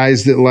of these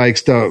guys that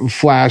likes to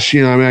flash,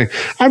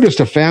 I'm just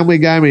a family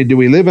guy. Do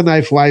we live a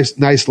nice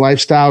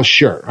lifestyle?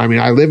 Sure.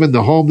 I live in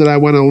the home that I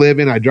want to live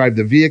in. I drive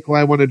the vehicle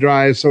I want to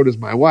drive. So does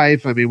my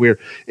wife. We're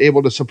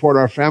able to support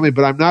our family,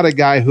 but I'm not a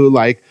guy who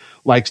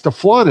likes to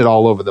flaunt it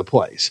all over the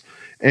place.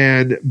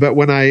 But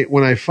when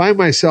I find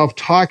myself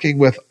talking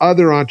with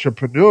other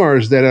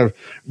entrepreneurs that are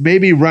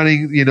maybe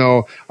running,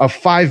 a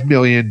 $5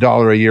 million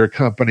a year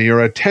company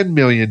or a $10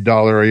 million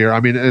a year.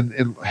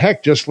 And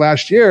heck, just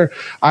last year,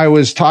 I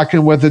was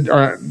talking with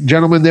a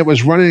gentleman that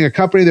was running a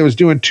company that was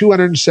doing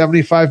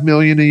 $275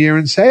 million a year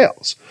in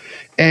sales.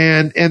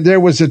 And there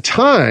was a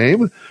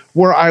time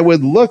where I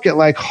would look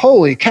at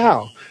holy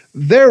cow,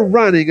 they're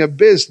running a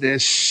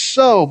business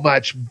so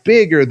much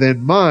bigger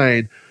than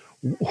mine.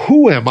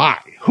 Who am I?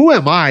 Who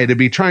am I to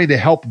be trying to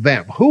help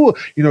them?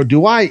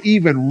 Do I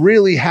even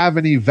really have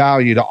any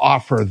value to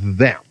offer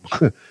them?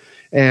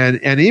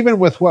 And even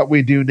with what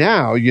we do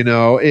now,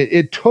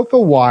 it took a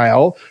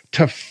while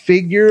to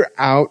figure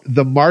out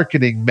the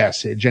marketing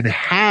message and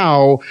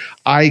how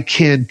I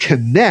can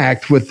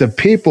connect with the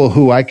people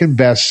who I can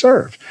best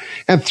serve.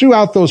 And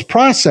throughout those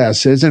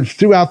processes and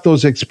throughout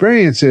those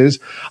experiences,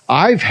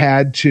 I've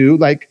had to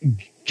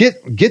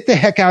get the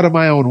heck out of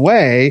my own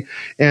way.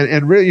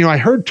 And really, I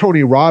heard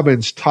Tony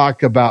Robbins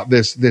talk about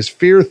this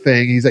fear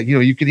thing. He's like,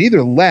 you can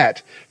either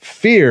let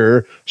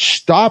fear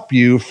stop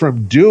you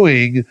from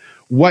doing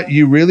what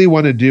you really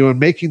want to do and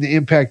making the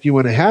impact you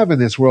want to have in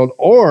this world,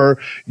 or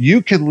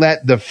you can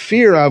let the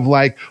fear of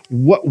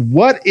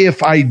what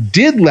if I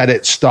did let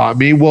it stop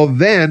me? Well,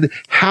 then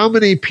how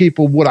many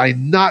people would I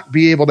not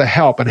be able to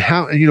help? And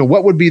how,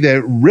 what would be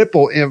the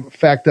ripple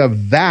effect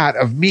of that,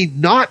 of me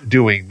not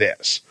doing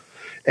this?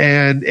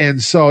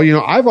 And so,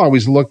 I've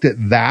always looked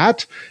at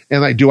that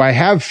and do I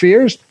have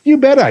fears? You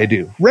bet I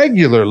do,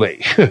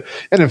 regularly. And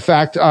in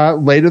fact,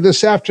 later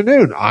this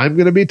afternoon, I'm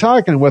going to be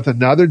talking with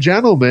another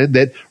gentleman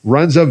that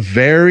runs a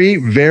very,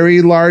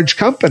 very large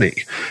company.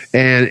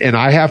 And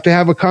I have to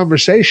have a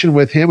conversation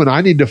with him and I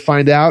need to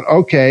find out,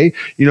 okay,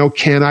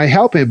 can I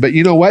help him? But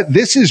you know what?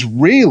 This is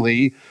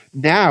really,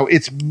 now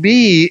it's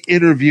me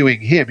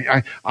interviewing him.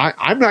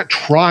 I'm not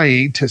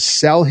trying to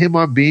sell him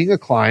on being a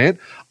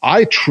client.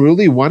 I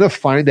truly want to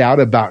find out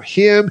about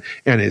him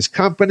and his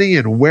company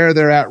and where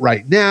they're at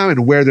right now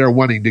and where they're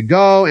wanting to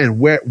go and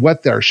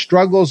what their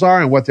struggles are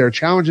and what their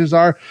challenges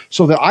are,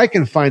 so that I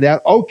can find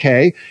out,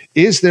 okay,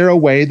 is there a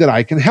way that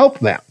I can help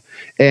them?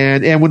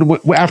 And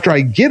after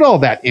I get all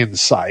that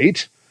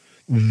insight,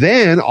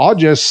 then I'll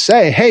just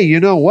say, hey, you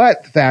know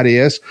what,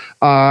 Thaddeus,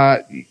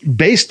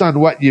 based on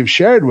what you've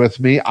shared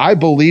with me, I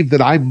believe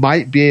that I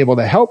might be able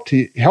to help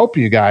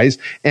you guys.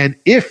 And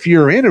if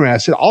you're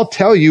interested, I'll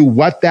tell you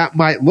what that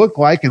might look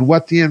like and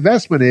what the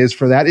investment is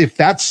for that, if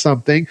that's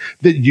something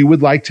that you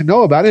would like to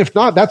know about. If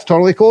not, that's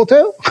totally cool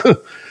too.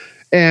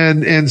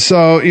 And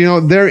so,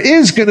 there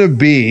is going to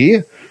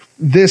be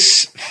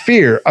this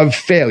fear of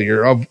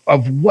failure,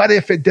 of what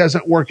if it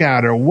doesn't work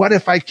out, or what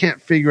if I can't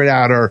figure it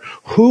out, or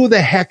who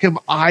the heck am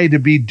I to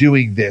be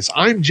doing this?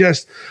 I'm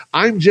just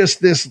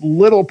this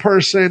little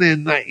person,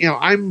 and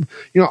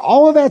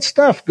all of that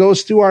stuff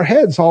goes through our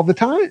heads all the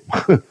time.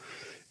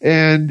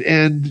 And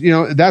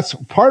that's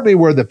partly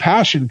where the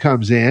passion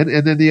comes in,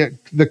 and then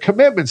the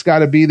commitment's got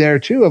to be there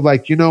too,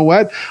 of you know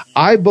what,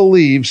 I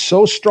believe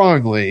so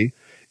strongly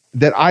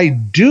that I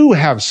do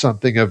have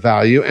something of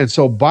value. And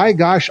so by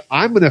gosh,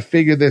 I'm going to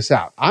figure this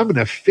out. I'm going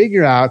to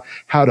figure out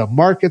how to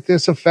market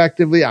this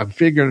effectively. I'm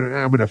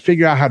going to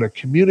figure out how to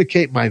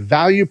communicate my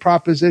value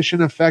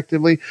proposition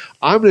effectively.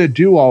 I'm going to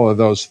do all of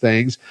those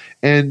things.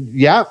 And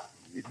yeah,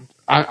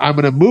 I'm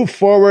going to move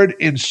forward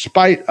in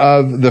spite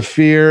of the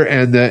fear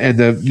and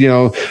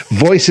the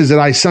voices that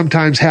I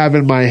sometimes have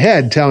in my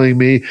head telling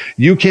me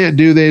you can't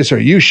do this, or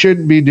you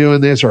shouldn't be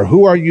doing this, or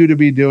who are you to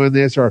be doing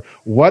this, or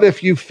what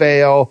if you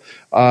fail?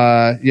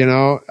 Because you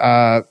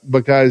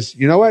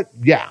know what?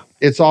 Yeah,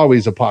 it's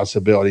always a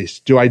possibility.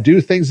 Do I do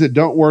things that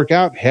don't work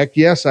out? Heck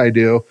yes, I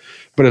do.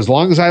 But as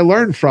long as I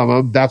learn from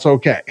them, that's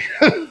okay.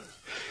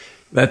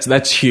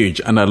 That's huge.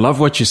 And I love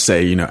what you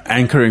say,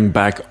 anchoring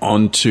back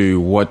onto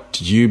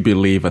what you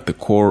believe at the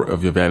core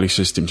of your value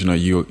systems.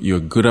 You're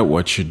good at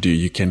what you do.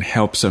 You can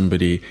help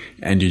somebody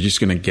and you're just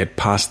going to get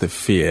past the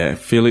fear,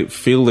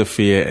 feel the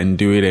fear and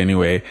do it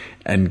anyway,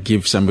 and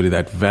give somebody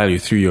that value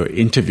through your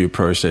interview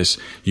process.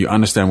 You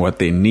understand what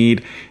they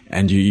need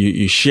and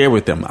you share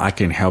with them, I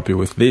can help you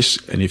with this.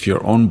 And if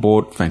you're on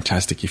board,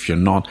 fantastic. If you're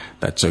not,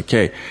 that's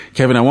okay.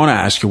 Kevin, I want to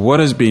ask you,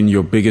 what has been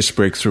your biggest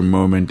breakthrough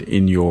moment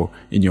in your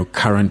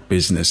current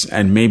business?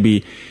 And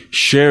maybe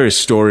share a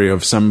story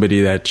of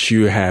somebody that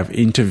you have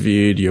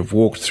interviewed, you've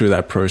walked through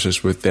that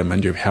process with them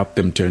and you've helped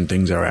them turn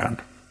things around.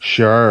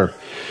 Sure.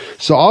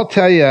 So I'll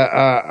tell you,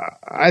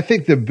 I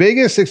think the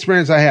biggest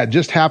experience I had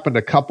just happened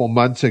a couple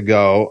months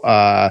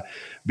ago,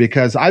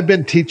 because I've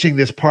been teaching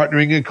this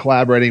partnering and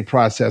collaborating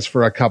process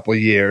for a couple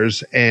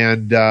years.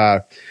 And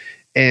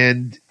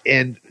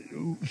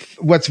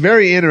what's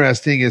very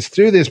interesting is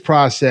through this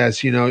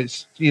process,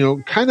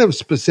 kind of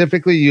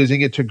specifically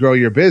using it to grow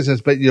your business,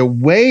 but the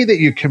way that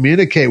you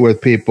communicate with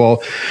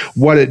people,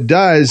 what it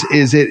does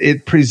is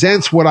it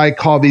presents what I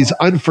call these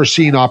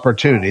unforeseen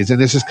opportunities. And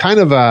this is kind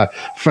of a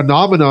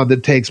phenomenon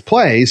that takes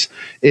place,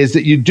 is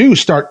that you do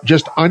start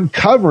just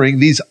uncovering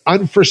these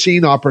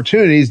unforeseen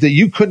opportunities that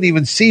you couldn't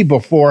even see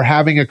before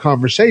having a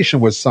conversation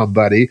with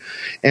somebody.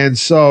 And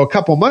so a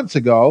couple months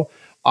ago,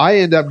 I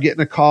end up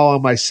getting a call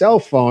on my cell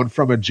phone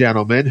from a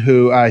gentleman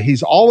who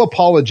he's all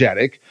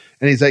apologetic.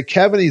 And he's like,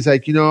 Kevin, he's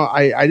like,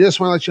 I just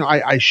want to let you know,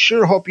 I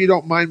sure hope you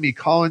don't mind me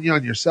calling you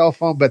on your cell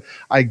phone, but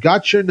I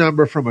got your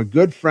number from a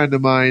good friend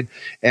of mine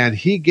and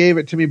he gave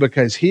it to me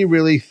because he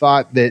really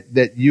thought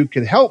that you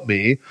could help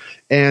me.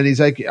 And he's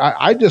like,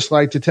 I'd just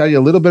like to tell you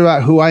a little bit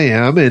about who I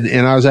am. And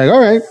I was like, all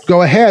right,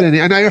 go ahead.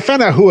 And I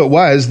found out who it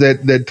was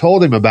that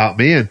told him about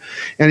me.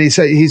 And he's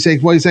like,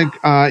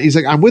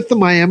 I'm with the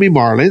Miami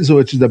Marlins,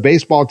 which is the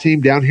baseball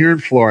team down here in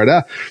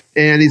Florida.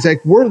 And he's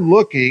like, we're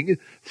looking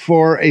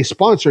for a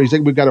sponsor. He's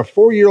like, we've got a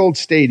 4-year-old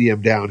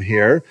stadium down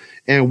here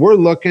and we're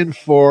looking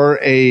for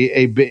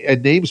a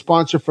name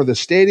sponsor for the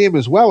stadium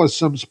as well as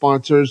some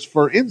sponsors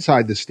for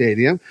inside the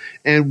stadium.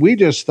 And we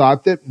just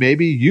thought that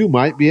maybe you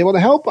might be able to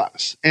help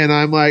us. And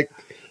I'm like,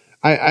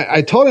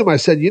 I told him, I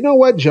said, you know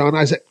what, John?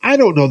 I said, I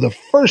don't know the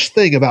first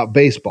thing about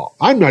baseball.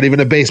 I'm not even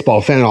a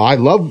baseball fan at all. I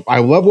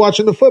love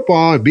watching the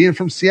football and being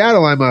from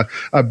Seattle. I'm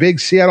a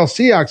big Seattle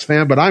Seahawks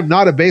fan, but I'm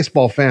not a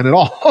baseball fan at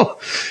all.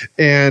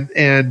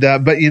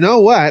 But you know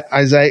what?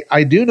 I was like,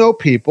 I do know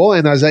people.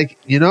 And I was like,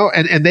 these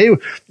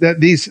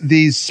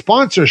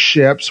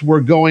sponsorships were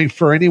going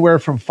for anywhere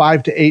from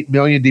 5 to 8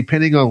 million,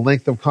 depending on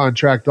length of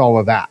contract, all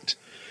of that.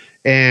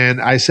 And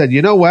I said,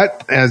 you know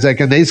what? And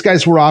these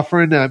guys were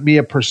offering me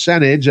a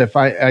percentage if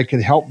I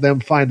could help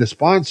them find a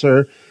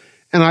sponsor.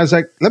 And I was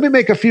like, let me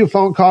make a few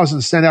phone calls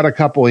and send out a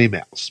couple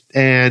emails.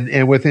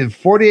 And within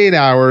 48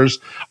 hours,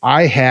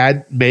 I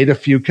had made a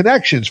few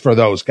connections for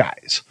those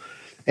guys.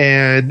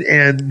 And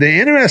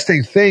the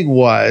interesting thing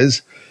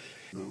was,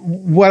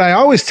 what I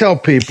always tell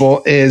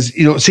people is,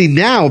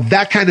 now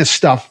that kind of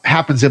stuff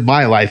happens in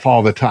my life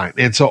all the time.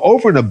 And so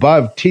over and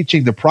above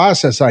teaching the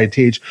process I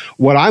teach,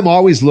 what I'm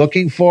always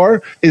looking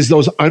for is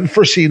those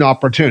unforeseen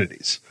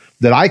opportunities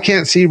that I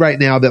can't see right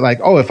now that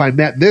like, oh, if I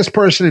met this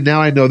person and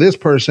now I know this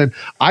person,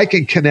 I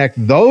can connect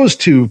those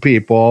two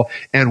people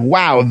and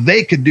wow,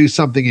 they could do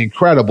something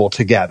incredible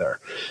together.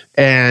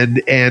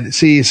 And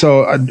see,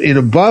 so in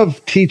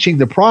above teaching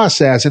the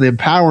process and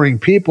empowering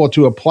people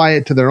to apply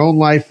it to their own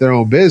life, their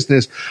own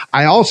business,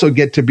 I also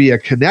get to be a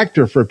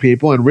connector for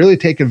people and really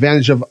take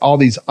advantage of all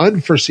these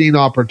unforeseen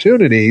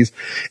opportunities.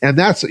 And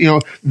that's,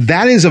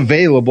 that is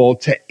available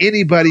to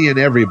anybody and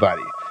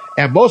everybody.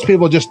 And most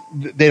people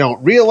they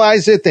don't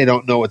realize it. They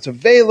don't know it's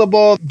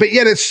available, but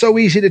yet it's so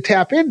easy to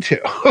tap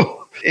into.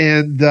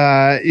 And,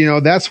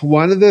 that's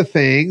one of the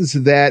things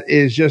that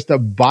is just a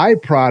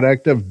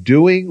byproduct of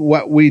doing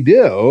what we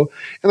do.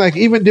 And like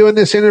even doing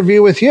this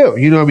interview with you,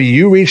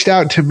 you reached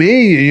out to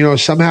me,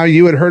 somehow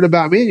you had heard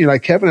about me and you're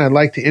like, Kevin, I'd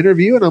like to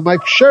interview. And I'm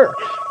like, sure.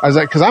 I was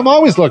like, cause I'm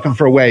always looking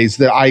for ways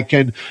that I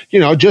can,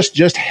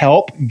 just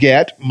help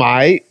get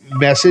my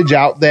message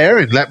out there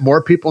and let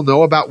more people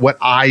know about what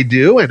I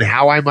do and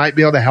how I might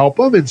be able to help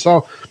them. And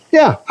so,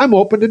 yeah, I'm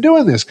open to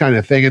doing this kind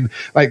of thing. And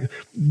like,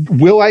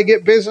 will I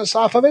get business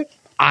off of it?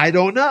 I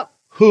don't know.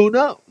 Who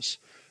knows?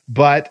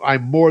 But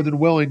I'm more than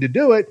willing to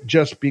do it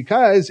just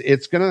because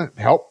it's going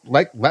to help,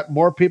 let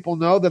more people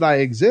know that I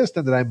exist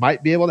and that I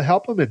might be able to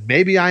help them. And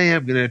maybe I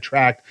am going to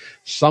attract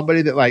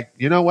somebody that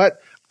you know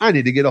what? I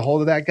need to get a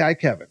hold of that guy,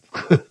 Kevin.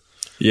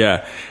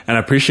 Yeah, and I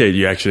appreciate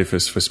you actually for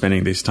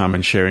spending this time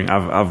and sharing.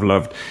 I've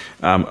loved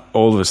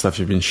all of the stuff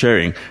you've been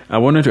sharing. I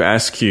wanted to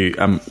ask you,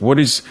 what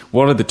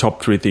are the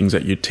top 3 things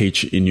that you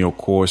teach in your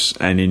course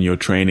and in your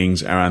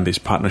trainings around this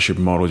partnership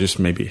model? Just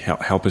maybe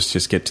help us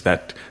just get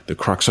to the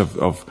crux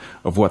of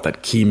what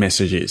that key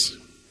message is.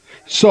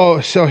 So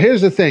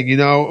here's the thing,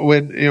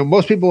 when,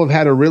 most people have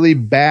had a really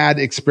bad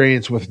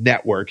experience with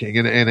networking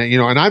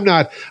and I'm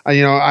not,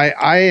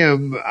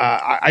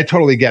 I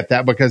totally get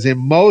that because in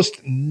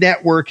most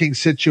networking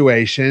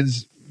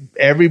situations,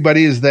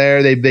 everybody is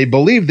there. They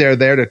believe they're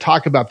there to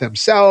talk about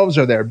themselves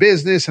or their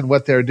business and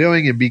what they're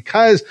doing. And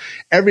because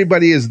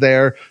everybody is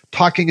there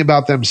talking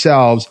about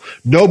themselves,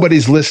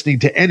 nobody's listening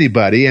to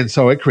anybody. And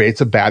so it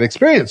creates a bad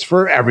experience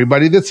for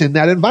everybody that's in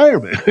that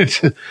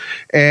environment.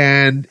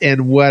 and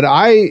what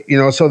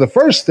so the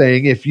first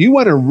thing, if you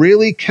want to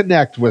really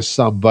connect with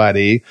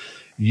somebody,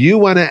 you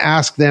want to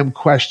ask them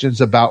questions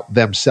about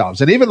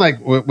themselves. And even like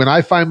when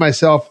I find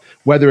myself,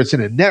 whether it's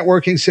in a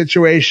networking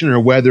situation or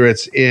whether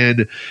it's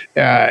in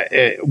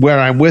where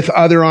I'm with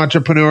other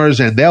entrepreneurs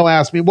and they'll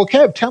ask me, well,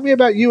 Kev, tell me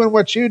about you and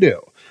what you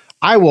do.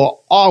 I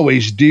will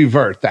always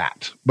divert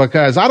that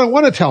because I don't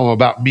want to tell them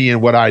about me and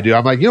what I do.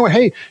 I'm like,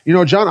 hey,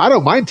 John, I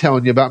don't mind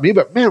telling you about me,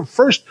 but man,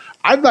 first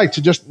I'd like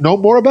to just know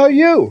more about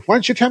you. Why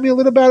don't you tell me a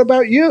little bit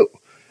about you?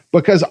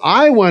 Because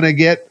I want to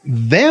get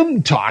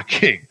them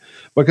talking.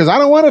 Because I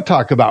don't want to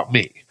talk about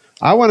me.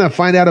 I want to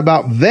find out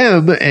about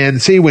them.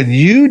 And see, when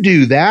you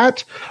do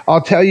that,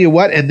 I'll tell you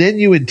what, and then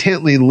you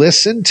intently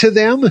listen to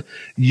them,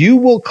 you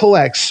will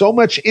collect so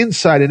much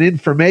insight and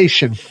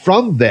information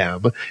from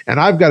them. And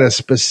I've got a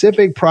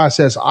specific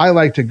process I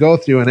like to go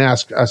through and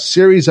ask a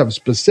series of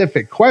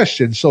specific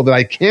questions so that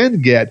I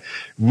can get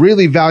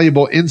really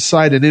valuable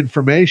insight and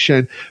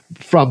information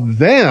from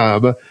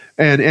them.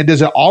 And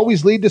does it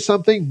always lead to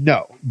something?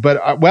 No.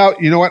 But, well,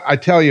 you know what? I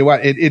tell you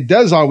what, it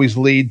does always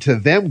lead to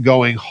them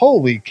going,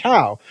 holy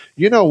cow,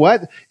 you know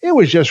what? It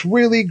was just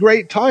really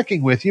great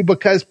talking with you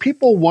because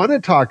people want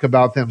to talk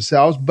about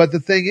themselves. But the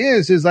thing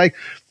is like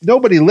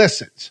nobody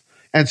listens.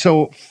 And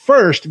so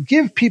first,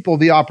 give people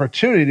the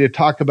opportunity to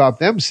talk about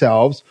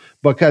themselves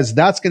because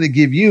that's going to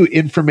give you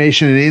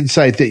information and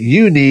insight that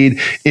you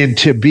need and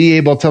to be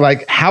able to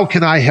like, how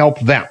can I help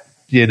them?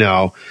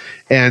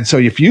 And so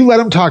if you let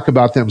them talk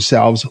about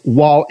themselves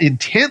while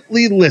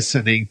intently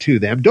listening to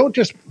them, don't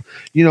just,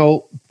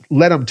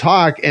 let them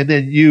talk and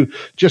then you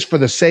just for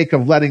the sake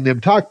of letting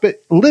them talk,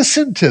 but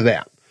listen to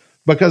them.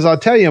 Because I'll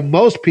tell you,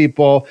 most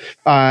people,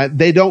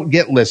 they don't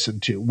get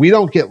listened to. We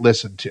don't get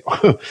listened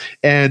to.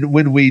 And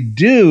when we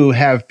do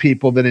have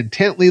people that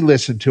intently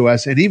listen to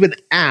us and even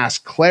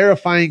ask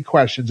clarifying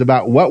questions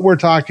about what we're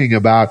talking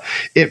about,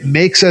 it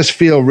makes us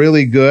feel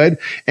really good.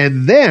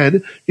 And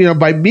then,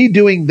 by me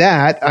doing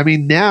that,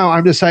 now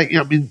I'm just like,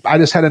 I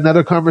just had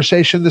another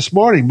conversation this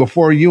morning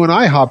before you and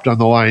I hopped on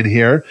the line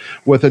here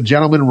with a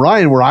gentleman,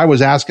 Ryan, where I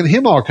was asking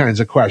him all kinds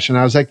of questions.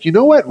 I was like, you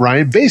know what,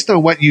 Ryan, based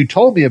on what you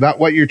told me about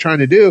what you're trying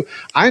to do,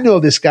 I know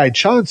this guy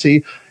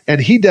Chauncey and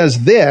he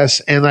does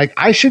this and like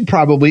I should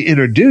probably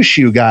introduce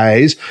you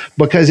guys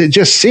because it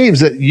just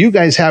seems that you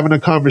guys having a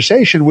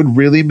conversation would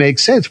really make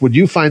sense. Would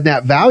you find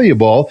that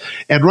valuable?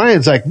 And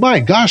Ryan's like,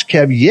 my gosh,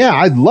 Kev, yeah,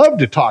 I'd love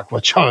to talk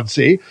with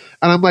Chauncey.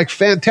 And I'm like,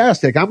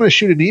 fantastic. I'm going to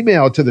shoot an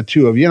email to the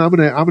two of you and I'm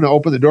going to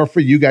open the door for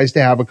you guys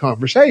to have a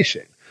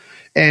conversation.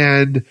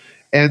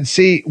 And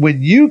see,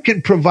 when you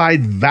can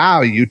provide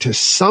value to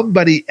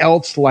somebody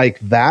else like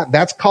that,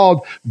 that's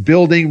called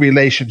building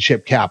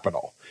relationship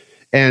capital.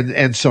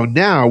 And so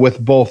now with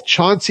both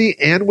Chauncey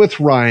and with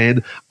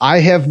Ryan, I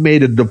have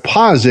made a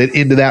deposit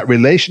into that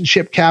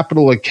relationship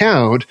capital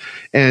account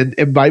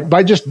and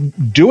by just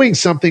doing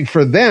something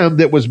for them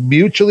that was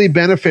mutually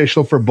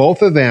beneficial for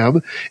both of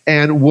them.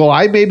 And will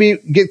I maybe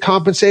get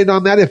compensated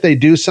on that if they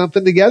do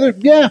something together?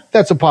 Yeah,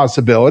 that's a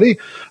possibility.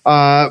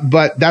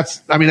 But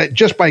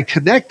just by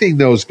connecting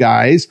those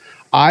guys,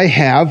 I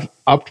have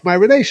upped my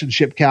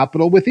relationship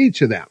capital with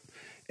each of them.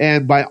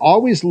 And by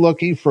always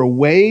looking for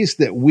ways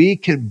that we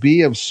can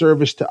be of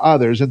service to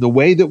others, and the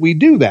way that we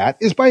do that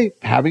is by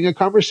having a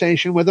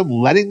conversation with them,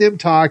 letting them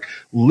talk,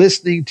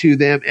 listening to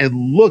them,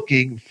 and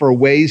looking for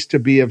ways to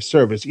be of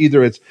service.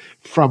 Either it's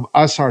from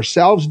us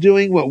ourselves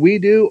doing what we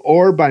do,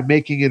 or by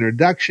making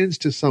introductions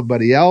to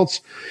somebody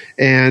else.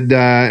 And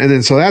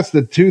then so that's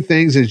the two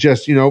things: is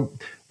just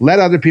let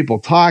other people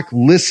talk,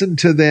 listen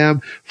to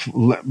them.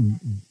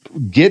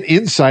 Get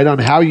insight on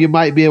how you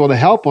might be able to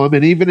help them.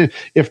 And even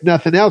if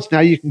nothing else, now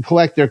you can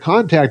collect their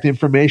contact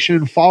information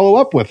and follow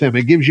up with them.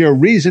 It gives you a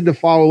reason to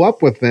follow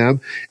up with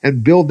them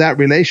and build that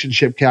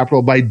relationship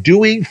capital by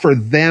doing for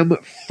them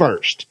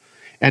first.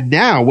 And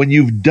now when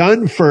you've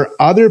done for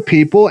other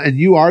people and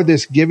you are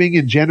this giving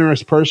and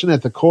generous person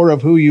at the core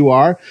of who you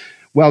are,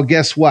 well,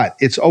 guess what?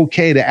 It's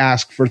okay to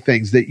ask for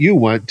things that you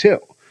want too.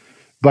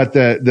 But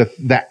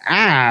the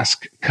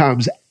ask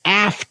comes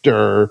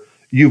after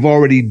you've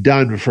already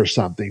done for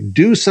something.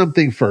 Do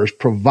something first,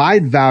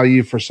 provide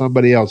value for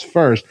somebody else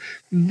first.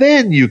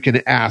 Then you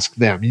can ask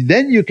them.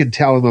 Then you can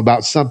tell them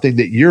about something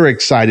that you're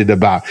excited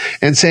about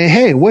and say,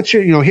 hey, what's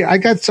your, here, I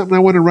got something I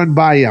want to run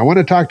by you. I want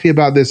to talk to you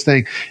about this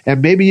thing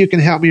and maybe you can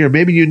help me, or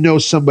maybe you know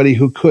somebody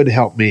who could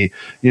help me,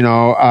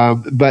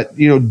 but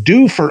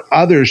do for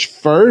others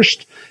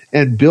first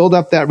and build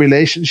up that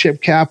relationship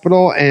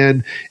capital.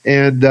 And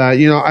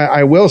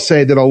I will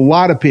say that a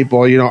lot of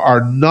people,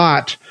 are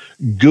not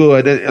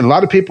good. A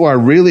lot of people are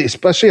really,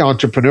 especially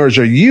entrepreneurs,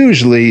 are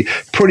usually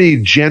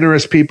pretty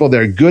generous people.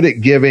 They're good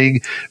at giving,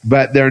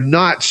 but they're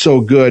not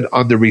so good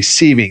on the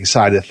receiving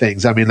side of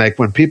things. Like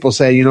when people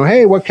say,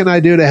 hey, what can I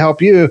do to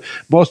help you?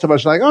 Most of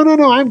us are like, oh,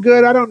 no, I'm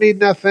good. I don't need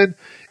nothing.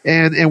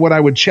 And what I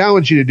would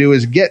challenge you to do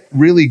is get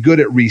really good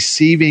at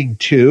receiving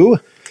too,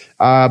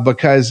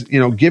 because,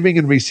 giving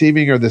and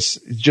receiving are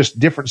just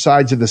different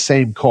sides of the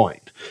same coin.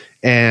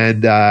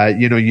 And,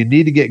 you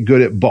need to get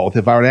good at both.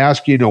 If I were to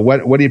ask you,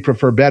 what do you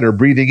prefer better,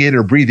 breathing in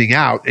or breathing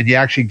out? And you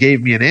actually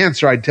gave me an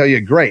answer, I'd tell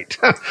you, great.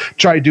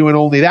 Try doing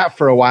only that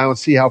for a while and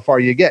see how far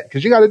you get,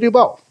 because you got to do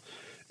both.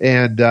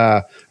 And,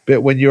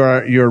 but when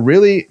you're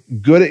really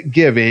good at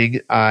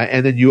giving,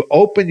 and then you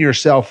open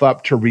yourself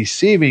up to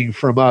receiving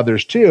from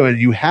others too, and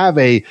you have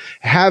a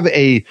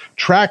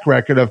track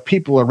record of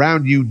people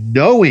around you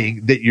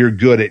knowing that you're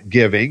good at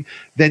giving,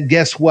 then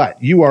guess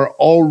what? You are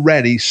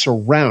already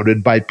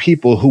surrounded by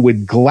people who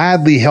would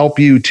gladly help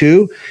you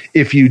too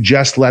if you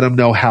just let them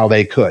know how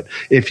they could.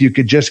 If you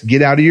could just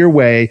get out of your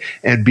way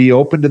and be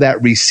open to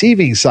that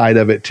receiving side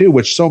of it too,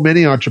 which so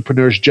many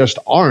entrepreneurs just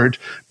aren't.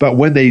 But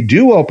when they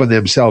do open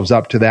themselves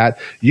up to that,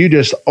 you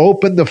just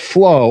open the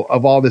flow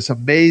of all this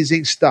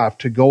amazing stuff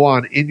to go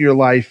on in your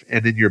life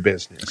and in your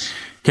business.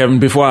 Kevin,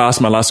 before I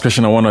ask my last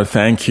question, I want to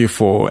thank you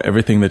for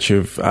everything that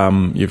you've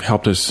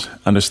helped us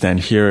understand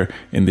here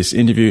in this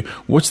interview.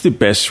 What's the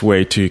best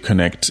way to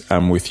connect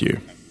with you?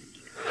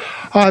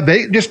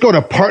 They just go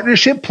to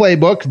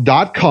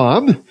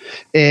partnershipplaybook.com,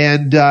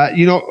 and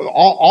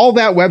all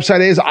that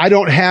website is. I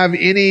don't have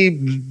any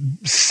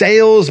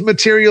sales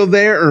material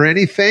there or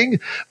anything,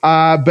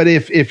 but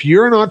if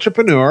you're an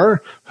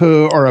entrepreneur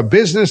or a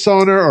business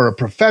owner or a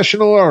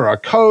professional or a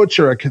coach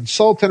or a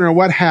consultant or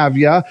what have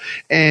you,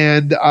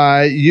 and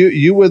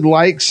you would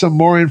like some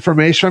more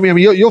information from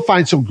me, you'll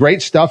find some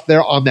great stuff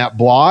there on that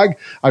blog.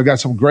 I've got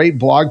some great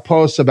blog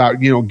posts about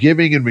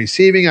giving and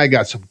receiving. I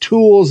got some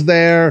tools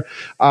there.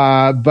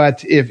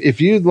 But if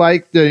you'd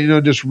like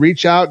to, just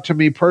reach out to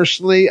me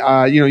personally,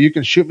 you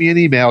can shoot me an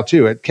email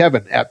too at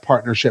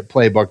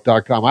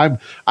kevin@partnershipplaybook.com.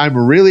 I'm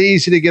really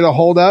easy to get a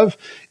hold of.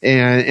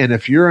 And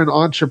if you're an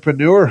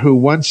entrepreneur who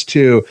wants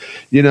to,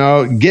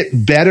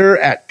 get better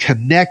at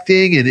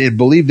connecting and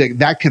believe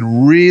that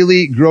can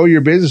really grow your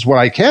business, what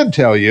I can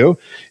tell you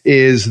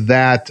is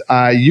that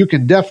you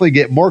can definitely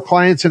get more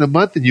clients in a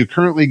month than you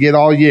currently get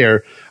all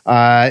year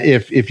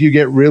if you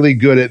get really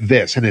good at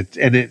this. And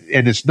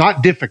it's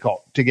not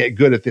difficult to get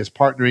good at this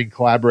partnering,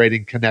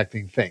 collaborating,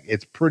 connecting thing.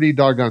 It's pretty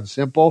doggone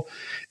simple.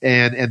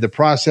 And the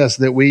process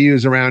that we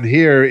use around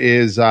here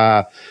is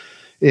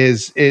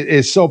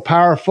so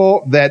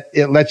powerful that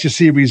it lets you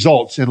see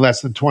results in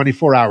less than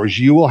 24 hours.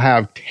 You will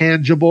have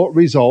tangible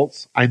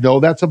results. I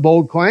know that's a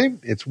bold claim.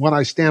 It's one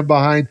I stand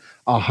behind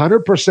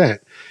 100%.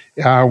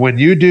 When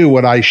you do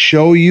what I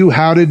show you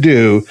how to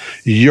do,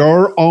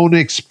 your own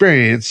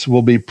experience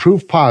will be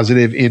proof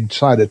positive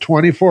inside of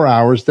 24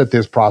 hours that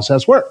this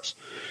process works.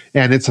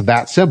 And it's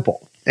that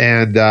simple.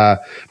 And,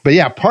 but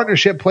yeah,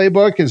 Partnership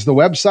Playbook is the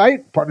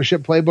website,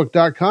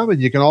 partnershipplaybook.com.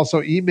 And you can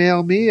also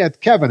email me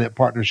at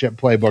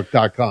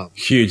kevin@partnershipplaybook.com.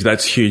 Huge.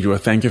 That's huge. Well,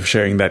 thank you for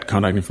sharing that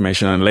contact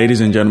information. And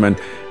ladies and gentlemen,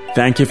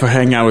 thank you for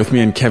hanging out with me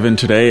and Kevin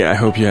today. I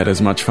hope you had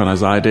as much fun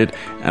as I did.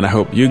 And I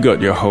hope you got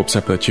your hopes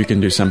up that you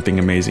can do something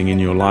amazing in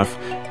your life.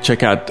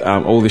 Check out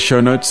all the show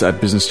notes at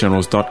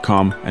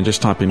businessgenerals.com and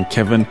just type in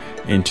Kevin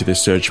into the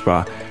search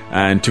bar.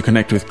 And to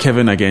connect with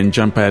Kevin, again,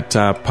 jump at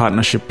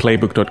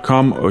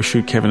partnershipplaybook.com or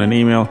shoot Kevin an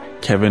email,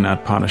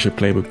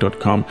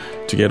 kevin@partnershipplaybook.com,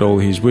 to get all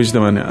his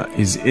wisdom and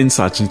his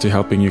insights into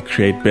helping you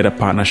create better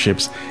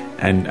partnerships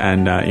and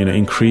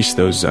increase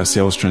those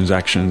sales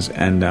transactions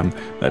and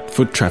that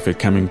foot traffic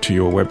coming to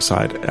your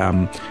website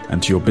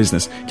and to your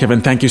business.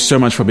 Kevin, thank you so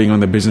much for being on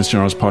the Business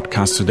Generals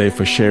podcast today,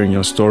 for sharing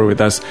your story with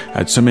us. I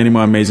had so many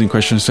more amazing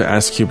questions to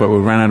ask you, but we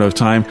ran out of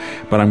time.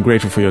 But I'm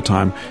grateful for your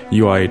time.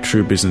 You are a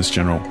true business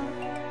general.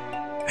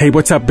 Hey,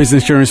 what's up,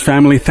 Business Generals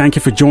family? Thank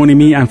you for joining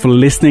me and for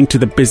listening to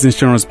the Business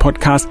Generals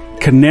podcast.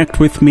 Connect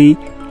with me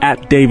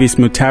at Davis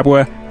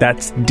Mutabwa.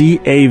 That's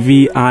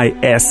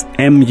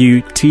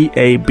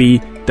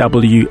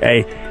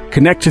DAVISMUTABWA.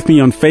 Connect with me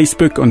on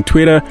Facebook, on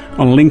Twitter,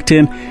 on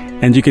LinkedIn,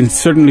 and you can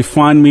certainly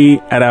find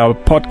me at our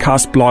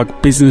podcast blog,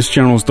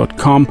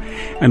 businessgenerals.com.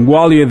 And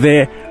while you're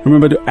there,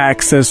 remember to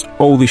access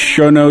all the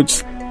show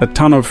notes, a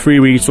ton of free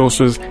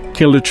resources,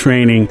 killer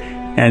training,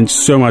 and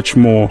so much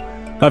more.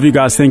 Love you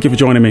guys. Thank you for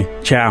joining me.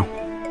 Ciao.